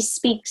 So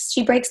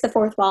she breaks the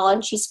fourth wall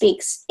and she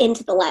speaks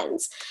into the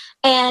lens.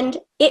 And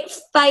it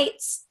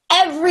fights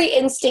every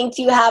instinct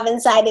you have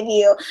inside of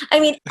you. I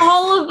mean,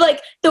 all of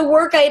like the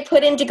work I had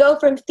put in to go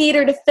from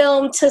theater to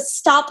film to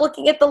stop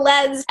looking at the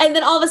lens. And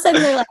then all of a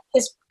sudden they're like,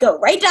 just go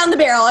right down the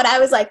barrel. And I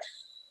was like,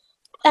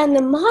 and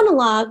the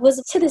monologue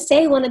was to this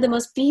day one of the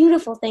most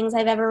beautiful things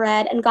I've ever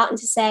read and gotten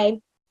to say,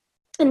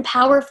 and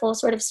powerful,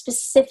 sort of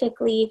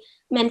specifically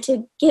meant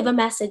to give a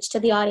message to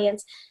the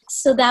audience.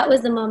 So that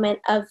was the moment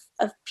of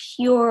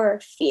pure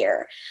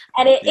fear.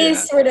 And it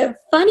is sort of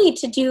funny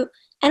to do,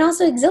 and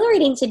also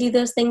exhilarating to do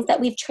those things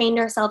that we've trained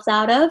ourselves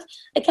out of.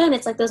 Again,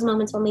 it's like those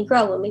moments when we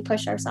grow, when we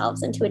push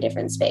ourselves into a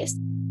different space.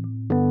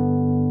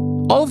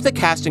 All of the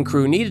cast and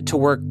crew needed to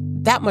work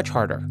that much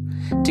harder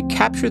to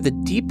capture the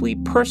deeply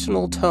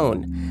personal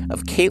tone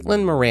of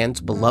Caitlin Moran's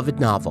beloved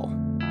novel.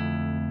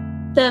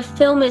 The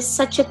film is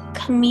such a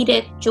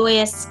comedic,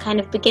 joyous kind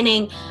of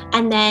beginning,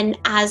 and then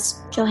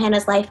as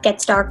Johanna's life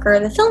gets darker,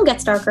 the film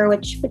gets darker,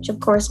 which of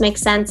course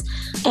makes sense.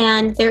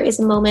 And there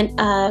is a moment,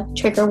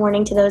 trigger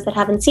warning to those that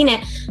haven't seen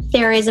it,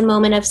 there is a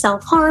moment of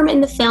self-harm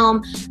in the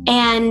film,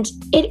 and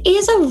it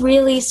is a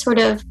really sort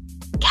of,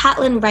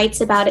 Caitlin writes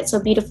about it so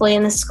beautifully,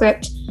 and the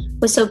script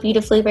was so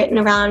beautifully written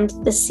around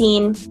the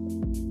scene.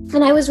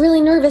 And I was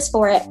really nervous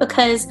for it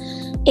because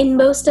in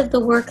most of the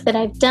work that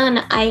I've done,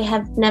 I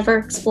have never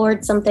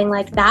explored something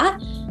like that.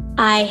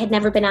 I had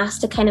never been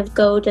asked to kind of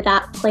go to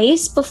that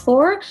place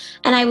before,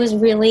 and I was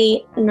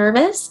really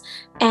nervous.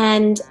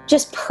 And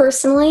just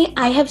personally,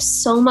 I have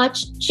so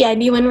much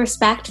genuine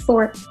respect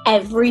for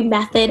every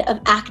method of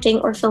acting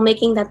or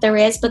filmmaking that there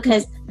is,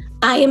 because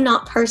I am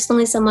not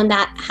personally someone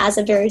that has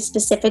a very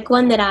specific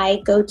one that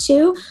I go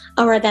to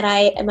or that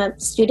I am a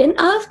student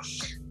of.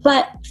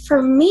 But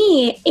for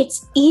me,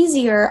 it's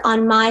easier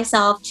on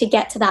myself to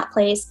get to that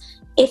place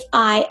if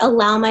I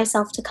allow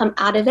myself to come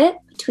out of it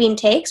between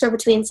takes or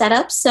between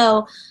setups.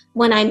 So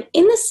when I'm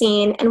in the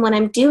scene and when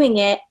I'm doing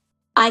it,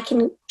 I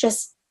can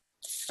just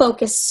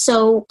focus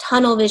so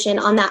tunnel vision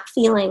on that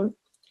feeling.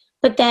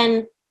 But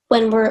then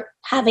when we're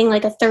having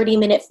like a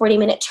 30-minute,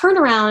 40-minute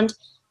turnaround,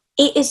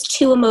 it is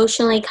too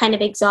emotionally kind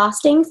of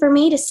exhausting for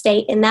me to stay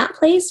in that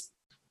place.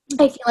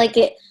 I feel like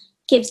it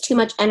gives too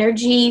much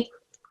energy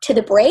to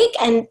the break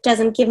and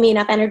doesn't give me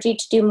enough energy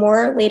to do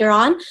more later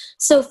on.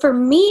 So for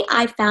me,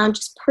 I found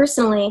just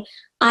personally,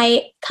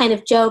 I kind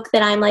of joke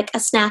that I'm like a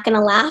snack and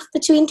a laugh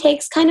between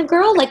takes kind of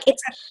girl. Like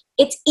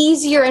it's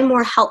easier and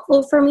more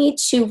helpful for me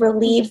to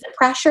relieve the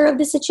pressure of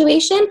the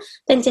situation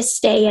than to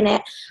stay in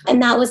it.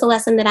 And that was a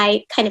lesson that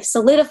I kind of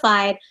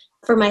solidified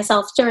for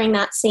myself during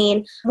that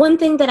scene. One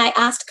thing that I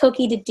asked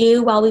Koki to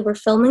do while we were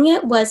filming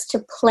it was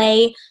to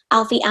play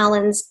Alfie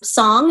Allen's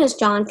song as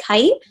John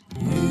Kite.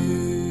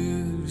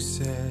 You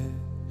said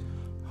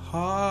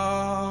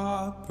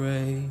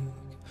heartbreak.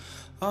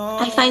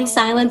 I find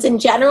silence in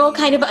general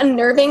kind of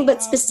unnerving,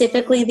 but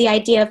specifically the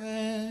idea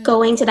of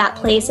going to that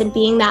place and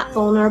being that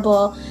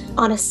vulnerable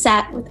on a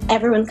set with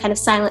everyone kind of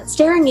silent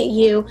staring at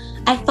you,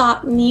 I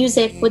thought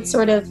music would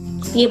sort of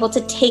be able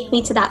to take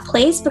me to that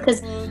place,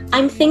 because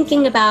I'm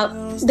thinking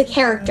about the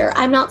character.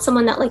 I'm not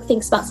someone that like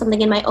thinks about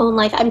something in my own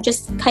life. I'm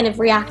just kind of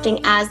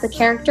reacting as the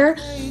character.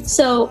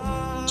 So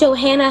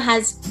Johanna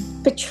has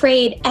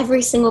betrayed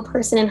every single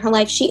person in her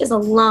life. She is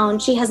alone.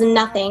 She has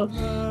nothing.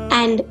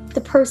 And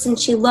the person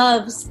she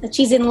loves, that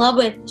she's in love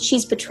with,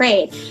 she's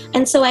betrayed.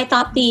 And so I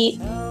thought the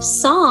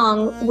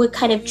song would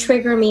kind of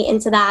trigger me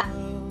into that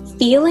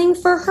feeling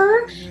for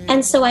her.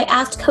 And so I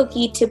asked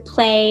Koki to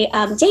play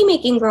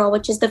Daymaking Girl,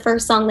 which is the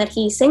first song that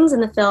he sings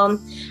in the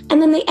film.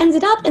 And then they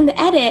ended up in the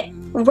edit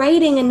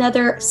writing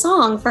another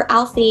song for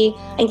Alfie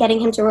and getting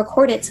him to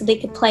record it so they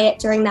could play it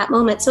during that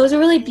moment. So it was a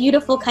really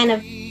beautiful kind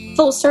of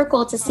full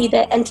circle to see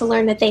that and to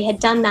learn that they had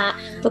done that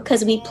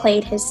because we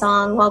played his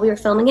song while we were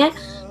filming it.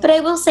 But I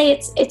will say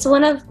it's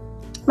one of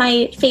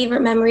my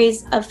favorite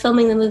memories of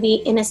filming the movie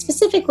in a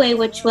specific way,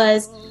 which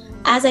was,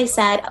 as I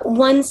said,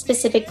 one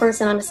specific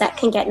person on a set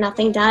can get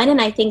nothing done.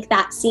 And I think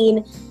that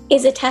scene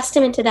is a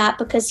testament to that,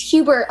 because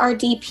Hubert, our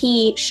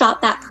DP,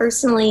 shot that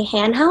personally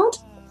handheld.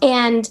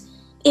 And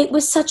it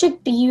was such a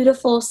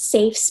beautiful,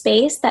 safe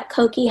space that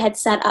Koki had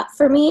set up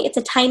for me. It's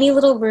a tiny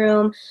little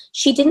room.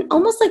 She didn't,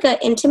 almost like an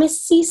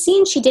intimacy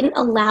scene, she didn't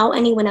allow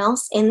anyone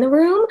else in the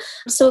room.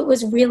 So it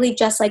was really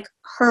just like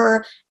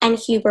her and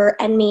Hubert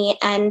and me.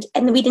 And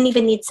we didn't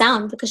even need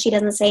sound because she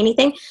doesn't say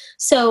anything.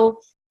 So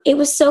it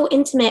was so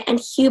intimate. And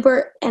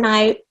Hubert and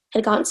I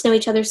had gotten to know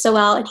each other so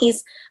well. And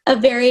he's a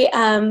very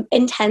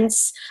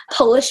intense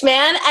Polish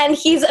man. And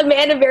he's a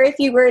man of very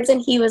few words.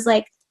 And he was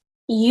like,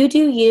 you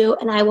do you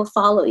and I will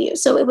follow you.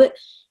 So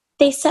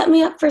they set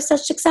me up for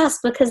such success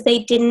because they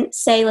didn't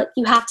say, like,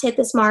 you have to hit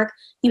this mark,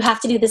 you have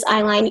to do this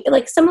eye line.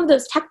 Like, some of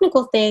those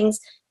technical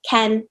things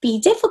can be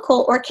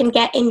difficult or can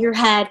get in your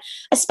head,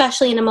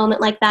 especially in a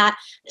moment like that.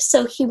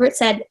 So Hubert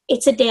said,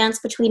 it's a dance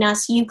between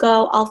us. You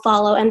go, I'll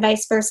follow, and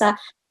vice versa.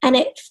 And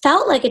it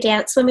felt like a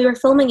dance when we were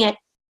filming it.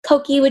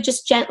 Koki would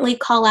just gently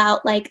call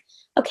out, like,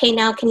 okay,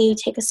 now can you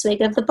take a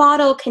swig of the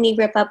bottle? Can you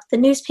rip up the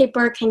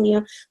newspaper? Can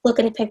you look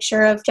at a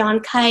picture of John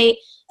Kite?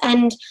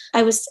 And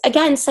I was,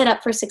 again, set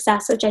up for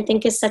success, which I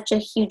think is such a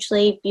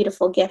hugely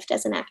beautiful gift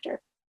as an actor.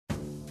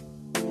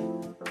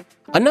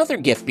 Another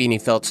gift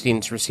Beanie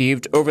Feldstein's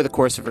received over the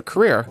course of her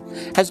career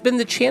has been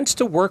the chance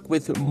to work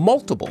with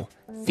multiple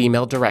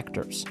female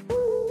directors.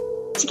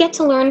 To get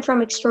to learn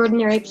from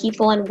extraordinary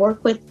people and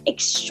work with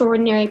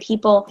extraordinary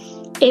people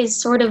is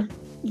sort of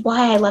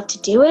why I love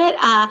to do it.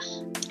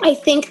 I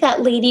think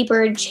that Lady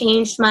Bird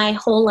changed my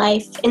whole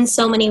life in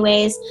so many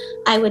ways.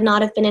 I would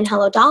not have been in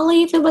Hello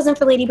Dolly if it wasn't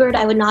for Lady Bird.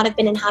 I would not have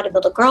been in How to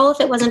Build a Girl if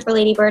it wasn't for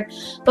Lady Bird.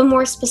 But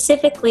more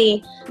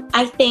specifically,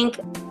 I think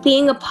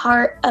being a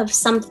part of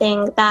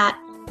something that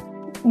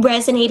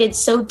resonated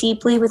so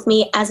deeply with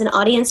me as an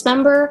audience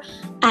member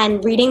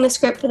and reading the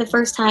script for the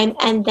first time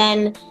and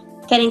then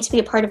getting to be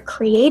a part of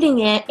creating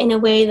it in a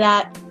way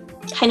that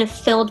kind of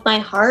filled my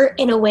heart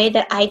in a way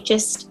that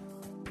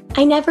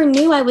I never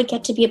knew I would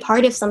get to be a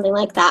part of something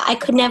like that. I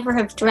could never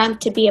have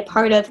dreamt to be a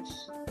part of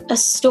a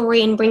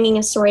story and bringing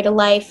a story to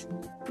life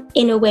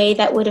in a way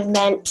that would have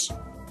meant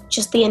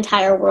just the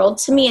entire world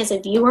to me as a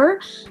viewer.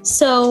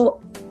 So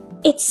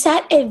it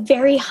set a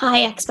very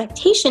high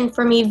expectation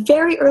for me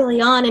very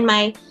early on in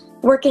my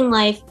working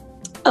life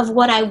of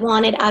what I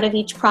wanted out of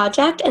each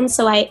project. And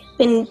so I've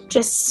been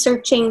just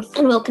searching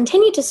and will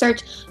continue to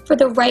search for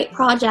the right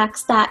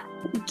projects that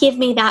give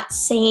me that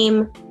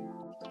same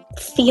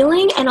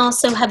feeling and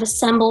also have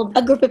assembled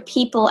a group of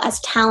people as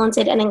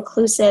talented and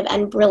inclusive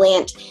and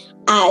brilliant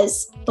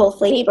as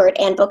both Lady Bird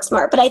and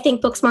Booksmart. But I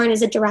think Booksmart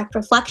is a direct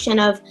reflection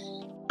of,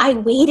 I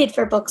waited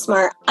for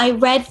Booksmart. I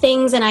read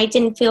things and I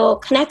didn't feel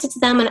connected to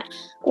them. And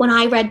when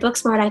I read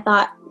Booksmart, I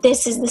thought,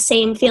 this is the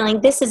same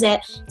feeling. This is it.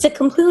 It's a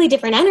completely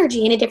different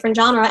energy in a different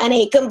genre and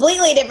a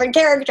completely different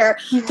character,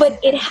 but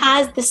it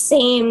has the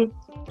same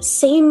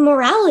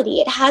morality.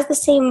 It has the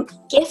same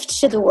gift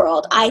to the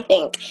world, I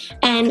think,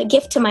 and a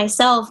gift to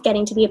myself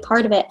getting to be a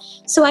part of it.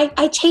 So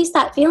I chase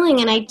that feeling,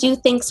 and I do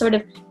think sort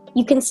of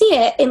you can see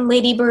it in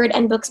Lady Bird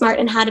and Booksmart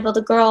and How to Build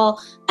a Girl,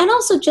 and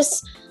also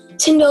just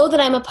to know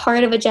that I'm a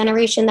part of a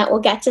generation that will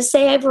get to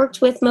say I've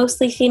worked with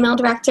mostly female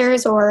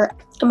directors or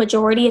a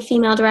majority of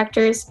female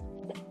directors.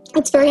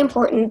 It's very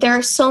important. There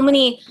are so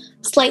many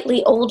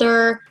slightly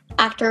older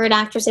actor and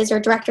actresses or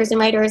directors and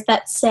writers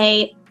that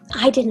say,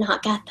 I did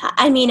not get that.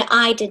 I mean,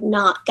 I did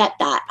not get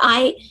that.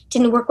 I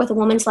didn't work with a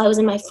woman till I was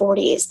in my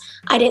 40s.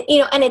 I didn't,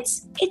 and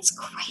it's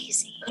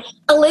crazy.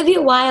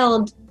 Olivia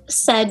Wilde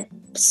said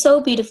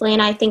so beautifully,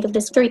 and I think of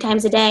this 3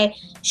 times a day,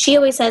 she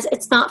always says,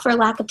 it's not for a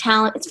lack of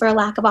talent, it's for a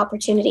lack of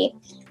opportunity.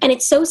 And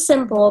it's so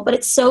simple, but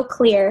it's so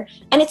clear,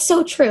 and it's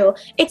so true.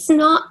 It's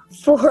not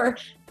for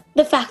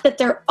the fact that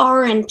there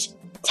aren't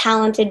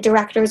talented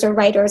directors or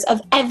writers of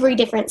every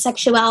different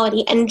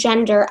sexuality and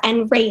gender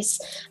and race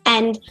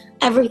and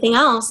everything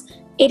else.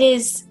 It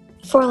is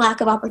for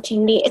lack of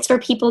opportunity. It's for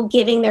people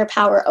giving their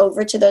power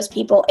over to those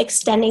people,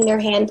 extending their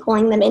hand,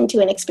 pulling them into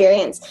an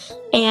experience.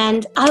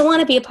 And I want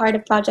to be a part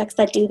of projects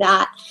that do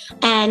that.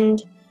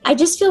 And I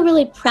just feel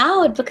really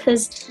proud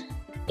because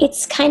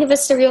it's kind of a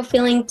surreal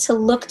feeling to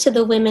look to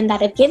the women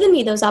that have given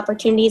me those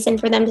opportunities and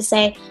for them to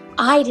say,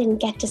 I didn't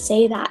get to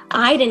say that.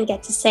 I didn't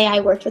get to say I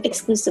worked with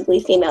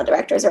exclusively female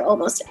directors or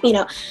almost,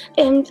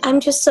 and I'm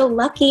just so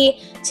lucky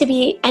to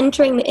be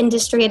entering the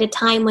industry at a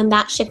time when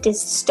that shift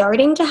is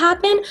starting to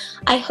happen.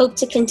 I hope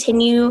to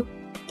continue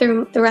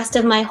through the rest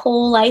of my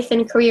whole life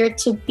and career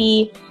to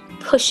be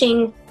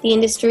pushing the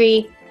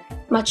industry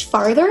much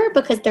farther,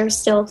 because there's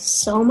still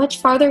so much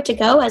farther to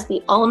go, as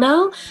we all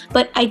know.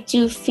 But I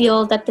do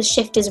feel that the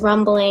shift is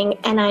rumbling,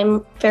 and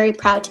I'm very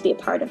proud to be a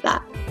part of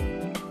that.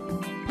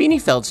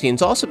 Beanie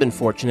Feldstein's also been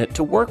fortunate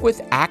to work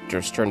with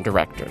actors turned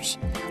directors,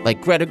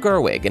 like Greta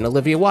Gerwig and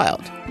Olivia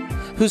Wilde,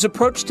 whose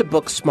approach to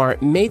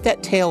Booksmart made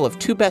that tale of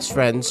 2 best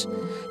friends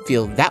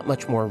feel that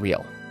much more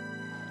real.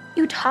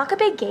 You talk a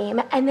big game,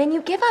 and then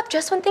you give up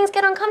just when things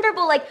get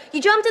uncomfortable. Like,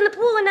 you jumped in the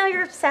pool, and now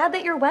you're sad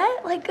that you're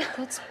wet? Like,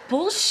 that's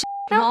bullshit.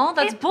 No,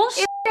 that's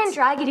bullshit. If I didn't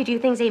drag you to do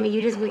things, Amy,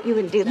 you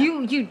wouldn't do that.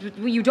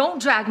 You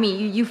don't drag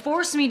me. You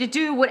force me to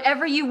do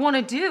whatever you want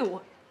to do.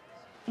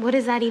 What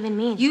does that even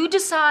mean? You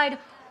decide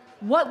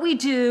what we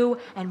do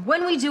and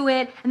when we do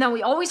it, and then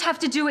we always have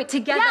to do it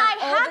together. Yeah,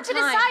 I have to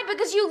decide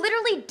because you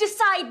literally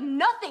decide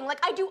nothing.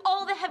 Like, I do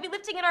all the heavy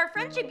lifting in our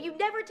friendship. You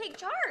never take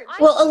charge.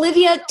 Well,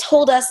 Olivia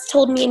told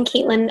me and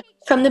Caitlin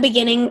from the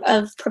beginning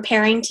of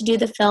preparing to do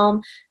the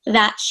film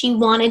that she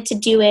wanted to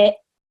do it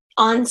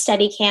on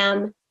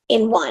Steadicam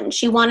in one.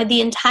 She wanted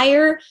the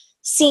entire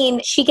scene.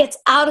 She gets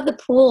out of the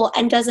pool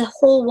and does a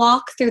whole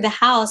walk through the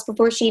house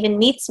before she even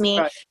meets me.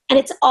 Right. And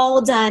it's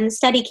all done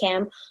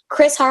Steadicam.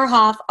 Chris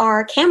Harhoff,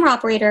 our camera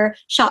operator,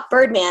 shot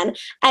Birdman.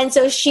 And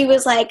so she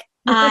was like,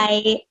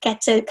 I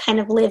get to kind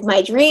of live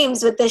my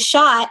dreams with this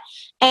shot.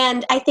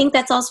 And I think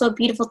that's also a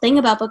beautiful thing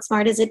about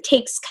Booksmart is it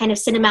takes kind of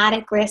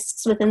cinematic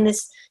risks within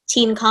this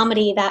teen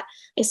comedy that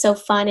is so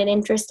fun and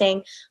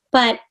interesting.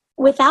 But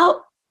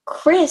without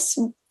Chris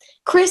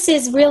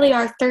is really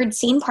our third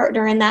scene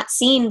partner in that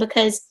scene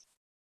because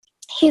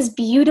his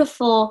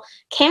beautiful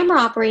camera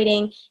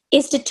operating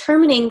is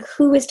determining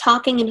who is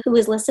talking and who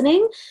is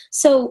listening.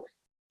 So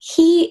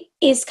he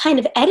is kind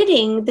of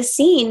editing the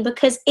scene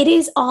because it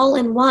is all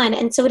in one.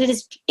 And so it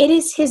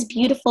is his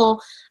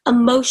beautiful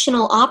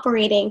emotional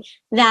operating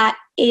that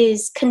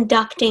is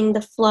conducting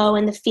the flow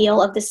and the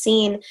feel of the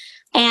scene.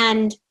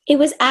 And it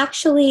was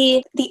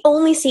actually the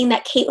only scene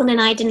that Caitlin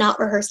and I did not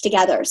rehearse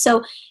together.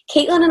 So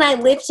Caitlin and I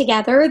lived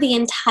together the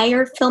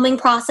entire filming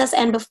process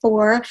and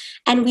before,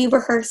 and we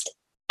rehearsed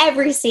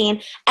every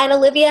scene. And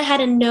Olivia had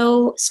a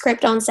no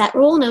script on set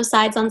rule, no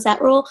sides on set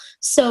rule.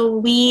 So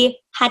we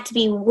had to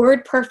be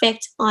word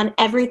perfect on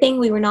everything.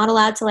 We were not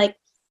allowed to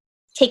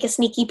take a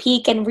sneaky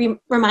peek and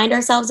remind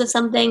ourselves of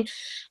something.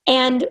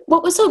 And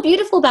what was so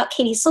beautiful about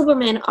Katie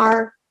Silberman,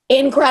 our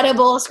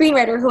incredible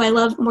screenwriter, who I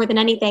love more than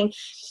anything,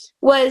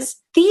 was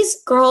these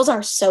girls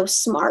are so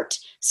smart.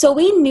 So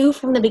we knew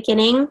from the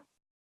beginning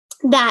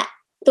that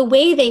the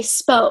way they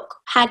spoke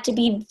had to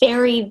be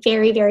very,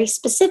 very, very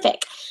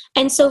specific.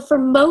 And so for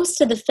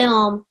most of the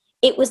film,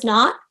 it was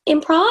not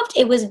improv.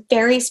 It was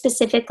very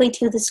specifically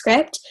to the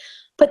script.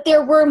 But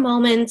there were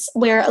moments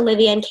where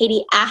Olivia and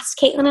Katie asked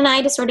Caitlin and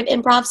I to sort of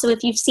improv. So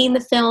if you've seen the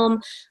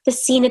film, the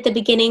scene at the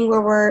beginning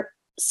where we're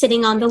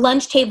sitting on the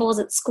lunch tables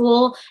at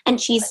school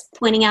and she's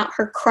pointing out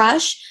her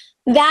crush,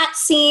 that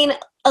scene,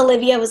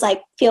 Olivia was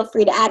like, feel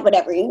free to add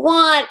whatever you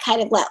want,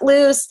 kind of let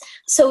loose.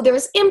 So there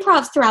was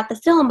improv throughout the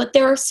film, but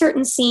there are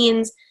certain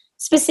scenes,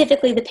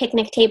 specifically the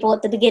picnic table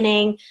at the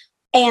beginning,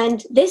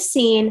 and this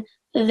scene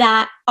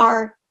that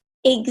are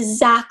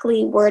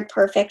exactly word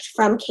perfect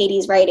from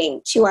Katie's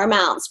writing to our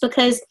mouths,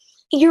 because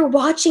you're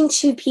watching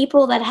two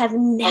people that have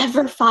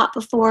never fought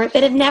before,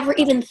 that have never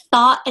even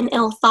thought an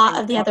ill thought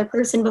of the other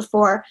person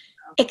before,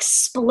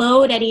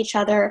 explode at each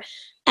other.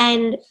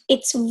 And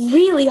it's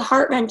really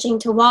heart-wrenching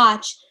to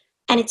watch,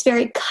 and it's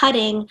very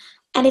cutting.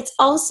 And it's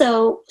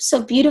also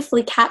so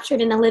beautifully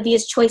captured in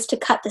Olivia's choice to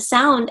cut the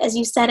sound, as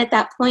you said at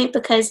that point,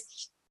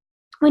 because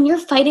when you're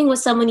fighting with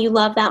someone you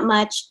love that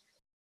much,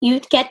 you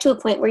get to a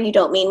point where you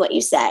don't mean what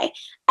you say.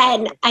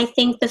 And I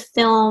think the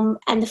film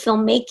and the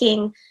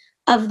filmmaking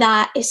of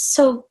that is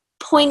so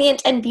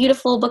poignant and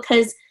beautiful,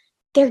 because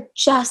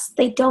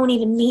they don't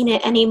even mean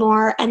it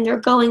anymore, and they're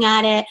going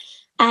at it.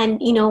 And,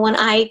 when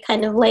I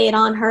kind of lay it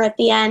on her at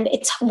the end,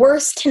 it's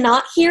worse to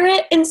not hear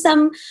it in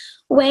some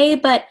way,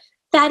 but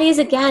that is,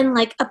 again,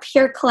 like a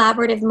pure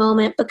collaborative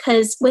moment,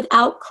 because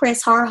without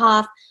Chris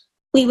Harhoff,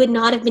 we would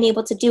not have been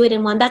able to do it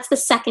in one. That's the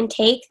second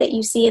take that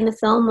you see in the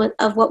film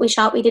of what we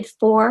shot. We did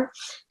 4.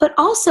 But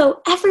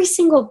also, every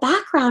single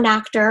background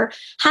actor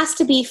has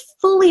to be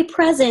fully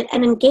present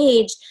and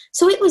engaged.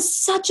 So it was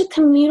such a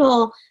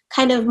communal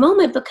kind of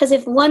moment, because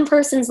if one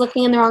person's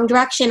looking in the wrong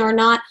direction or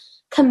not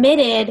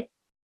committed,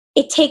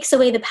 it takes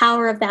away the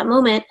power of that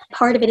moment.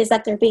 Part of it is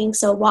that they're being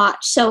so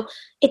watched. So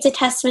it's a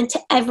testament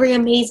to every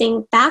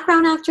amazing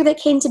background actor that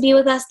came to be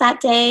with us that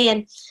day.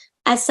 And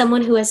as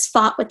someone who has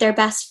fought with their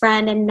best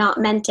friend and not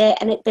meant it,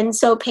 and it's been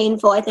so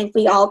painful, I think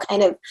we all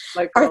kind of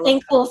are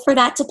thankful for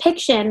that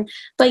depiction.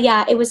 But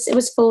yeah, it was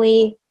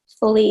fully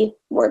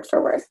word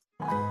for word.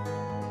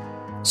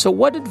 So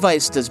what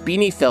advice does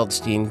Beanie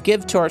Feldstein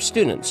give to our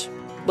students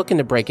looking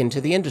to break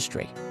into the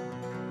industry?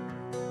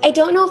 I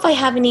don't know if I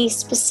have any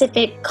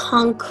specific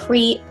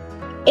concrete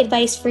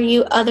advice for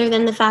you, other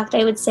than the fact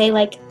I would say,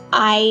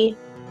 I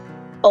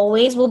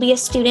always will be a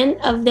student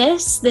of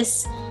this.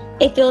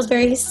 It feels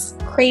very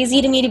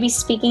crazy to me to be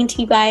speaking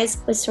to you guys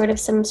with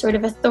some sort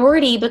of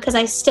authority, because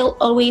I still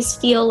always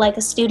feel like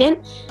a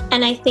student.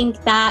 And I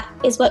think that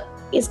is what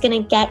is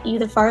going to get you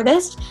the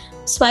farthest.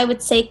 So I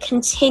would say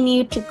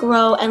continue to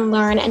grow and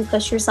learn and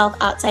push yourself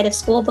outside of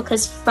school,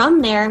 because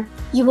from there,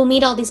 you will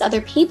meet all these other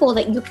people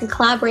that you can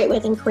collaborate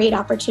with and create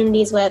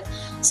opportunities with.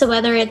 So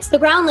whether it's the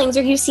Groundlings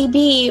or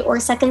UCB or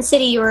Second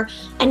City or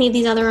any of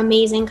these other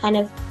amazing kind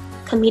of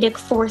comedic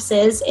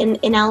forces in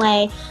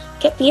LA,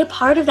 be a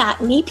part of that,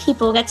 meet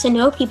people, get to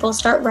know people,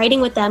 start writing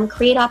with them,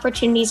 create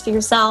opportunities for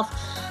yourself.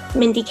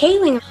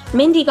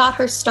 Mindy got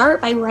her start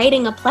by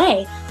writing a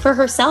play for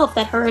herself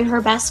that her and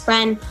her best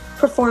friend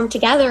performed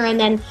together, and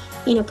then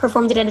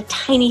performed it at a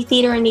tiny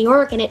theater in New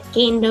York, and it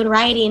gained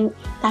notoriety, and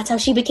that's how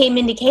she became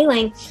Mindy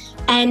Kaling.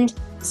 And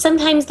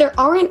sometimes there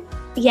aren't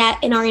yet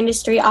in our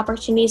industry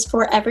opportunities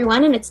for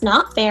everyone, and it's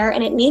not fair,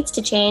 and it needs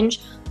to change.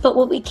 But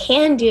what we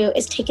can do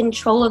is take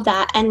control of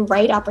that and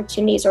write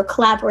opportunities or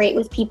collaborate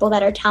with people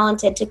that are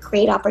talented to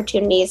create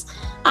opportunities.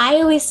 I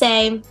always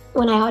say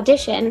when I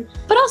audition,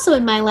 but also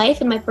in my life,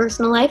 in my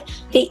personal life,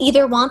 they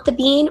either want the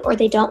bean or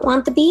they don't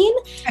want the bean.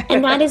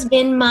 And that has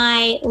been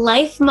my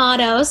life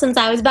motto since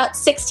I was about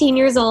 16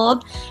 years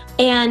old.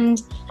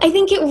 And I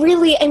think it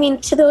really,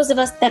 to those of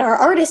us that are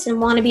artists and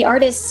want to be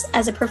artists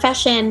as a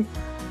profession,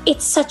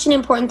 it's such an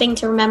important thing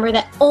to remember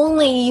that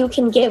only you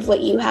can give what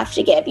you have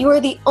to give. You are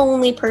the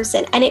only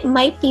person, and it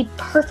might be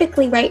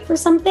perfectly right for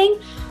something.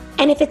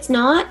 And if it's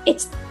not,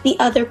 it's the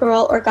other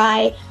girl or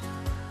guy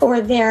or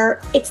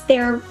it's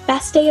their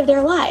best day of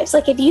their lives.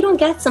 If you don't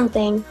get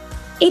something,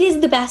 it is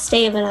the best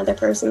day of another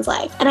person's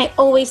life. And I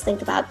always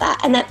think about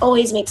that, and that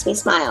always makes me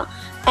smile.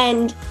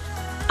 And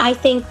I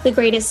think the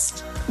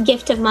greatest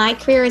gift of my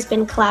career has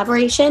been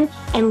collaboration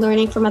and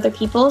learning from other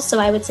people. So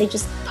I would say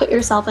just put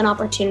yourself in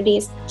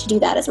opportunities to do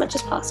that as much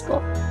as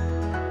possible.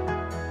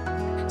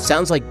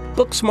 Sounds like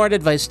Booksmart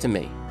advice to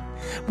me.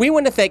 We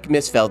want to thank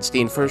Miss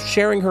Feldstein for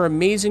sharing her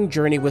amazing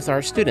journey with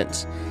our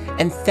students,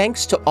 and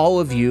thanks to all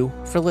of you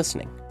for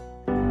listening.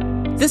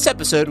 This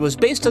episode was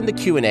based on the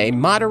Q&A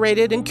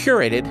moderated and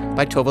curated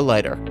by Tova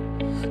Leiter.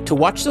 To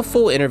watch the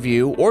full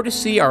interview or to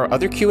see our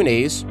other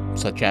Q&As,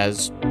 such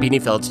as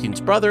Beanie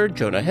Feldstein's brother,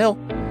 Jonah Hill,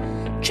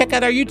 check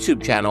out our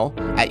YouTube channel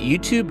at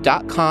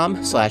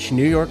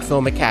youtube.com/New York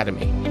Film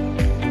Academy.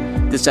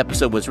 This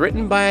episode was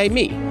written by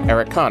me,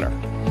 Eric Connor,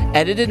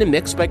 edited and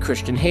mixed by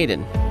Christian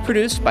Hayden,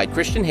 produced by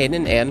Christian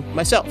Hayden and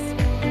myself,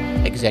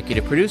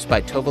 executive produced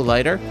by Tova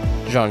Leiter,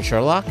 Jean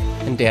Sherlock,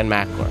 and Dan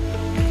Mackler.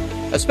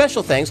 A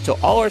special thanks to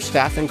all our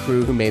staff and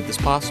crew who made this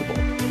possible.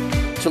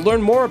 To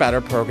learn more about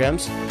our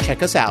programs,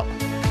 check us out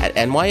at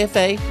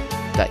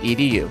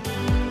nyfa.edu.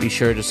 Be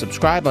sure to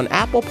subscribe on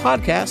Apple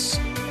Podcasts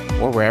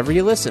or wherever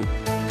you listen.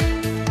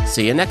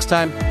 See you next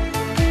time.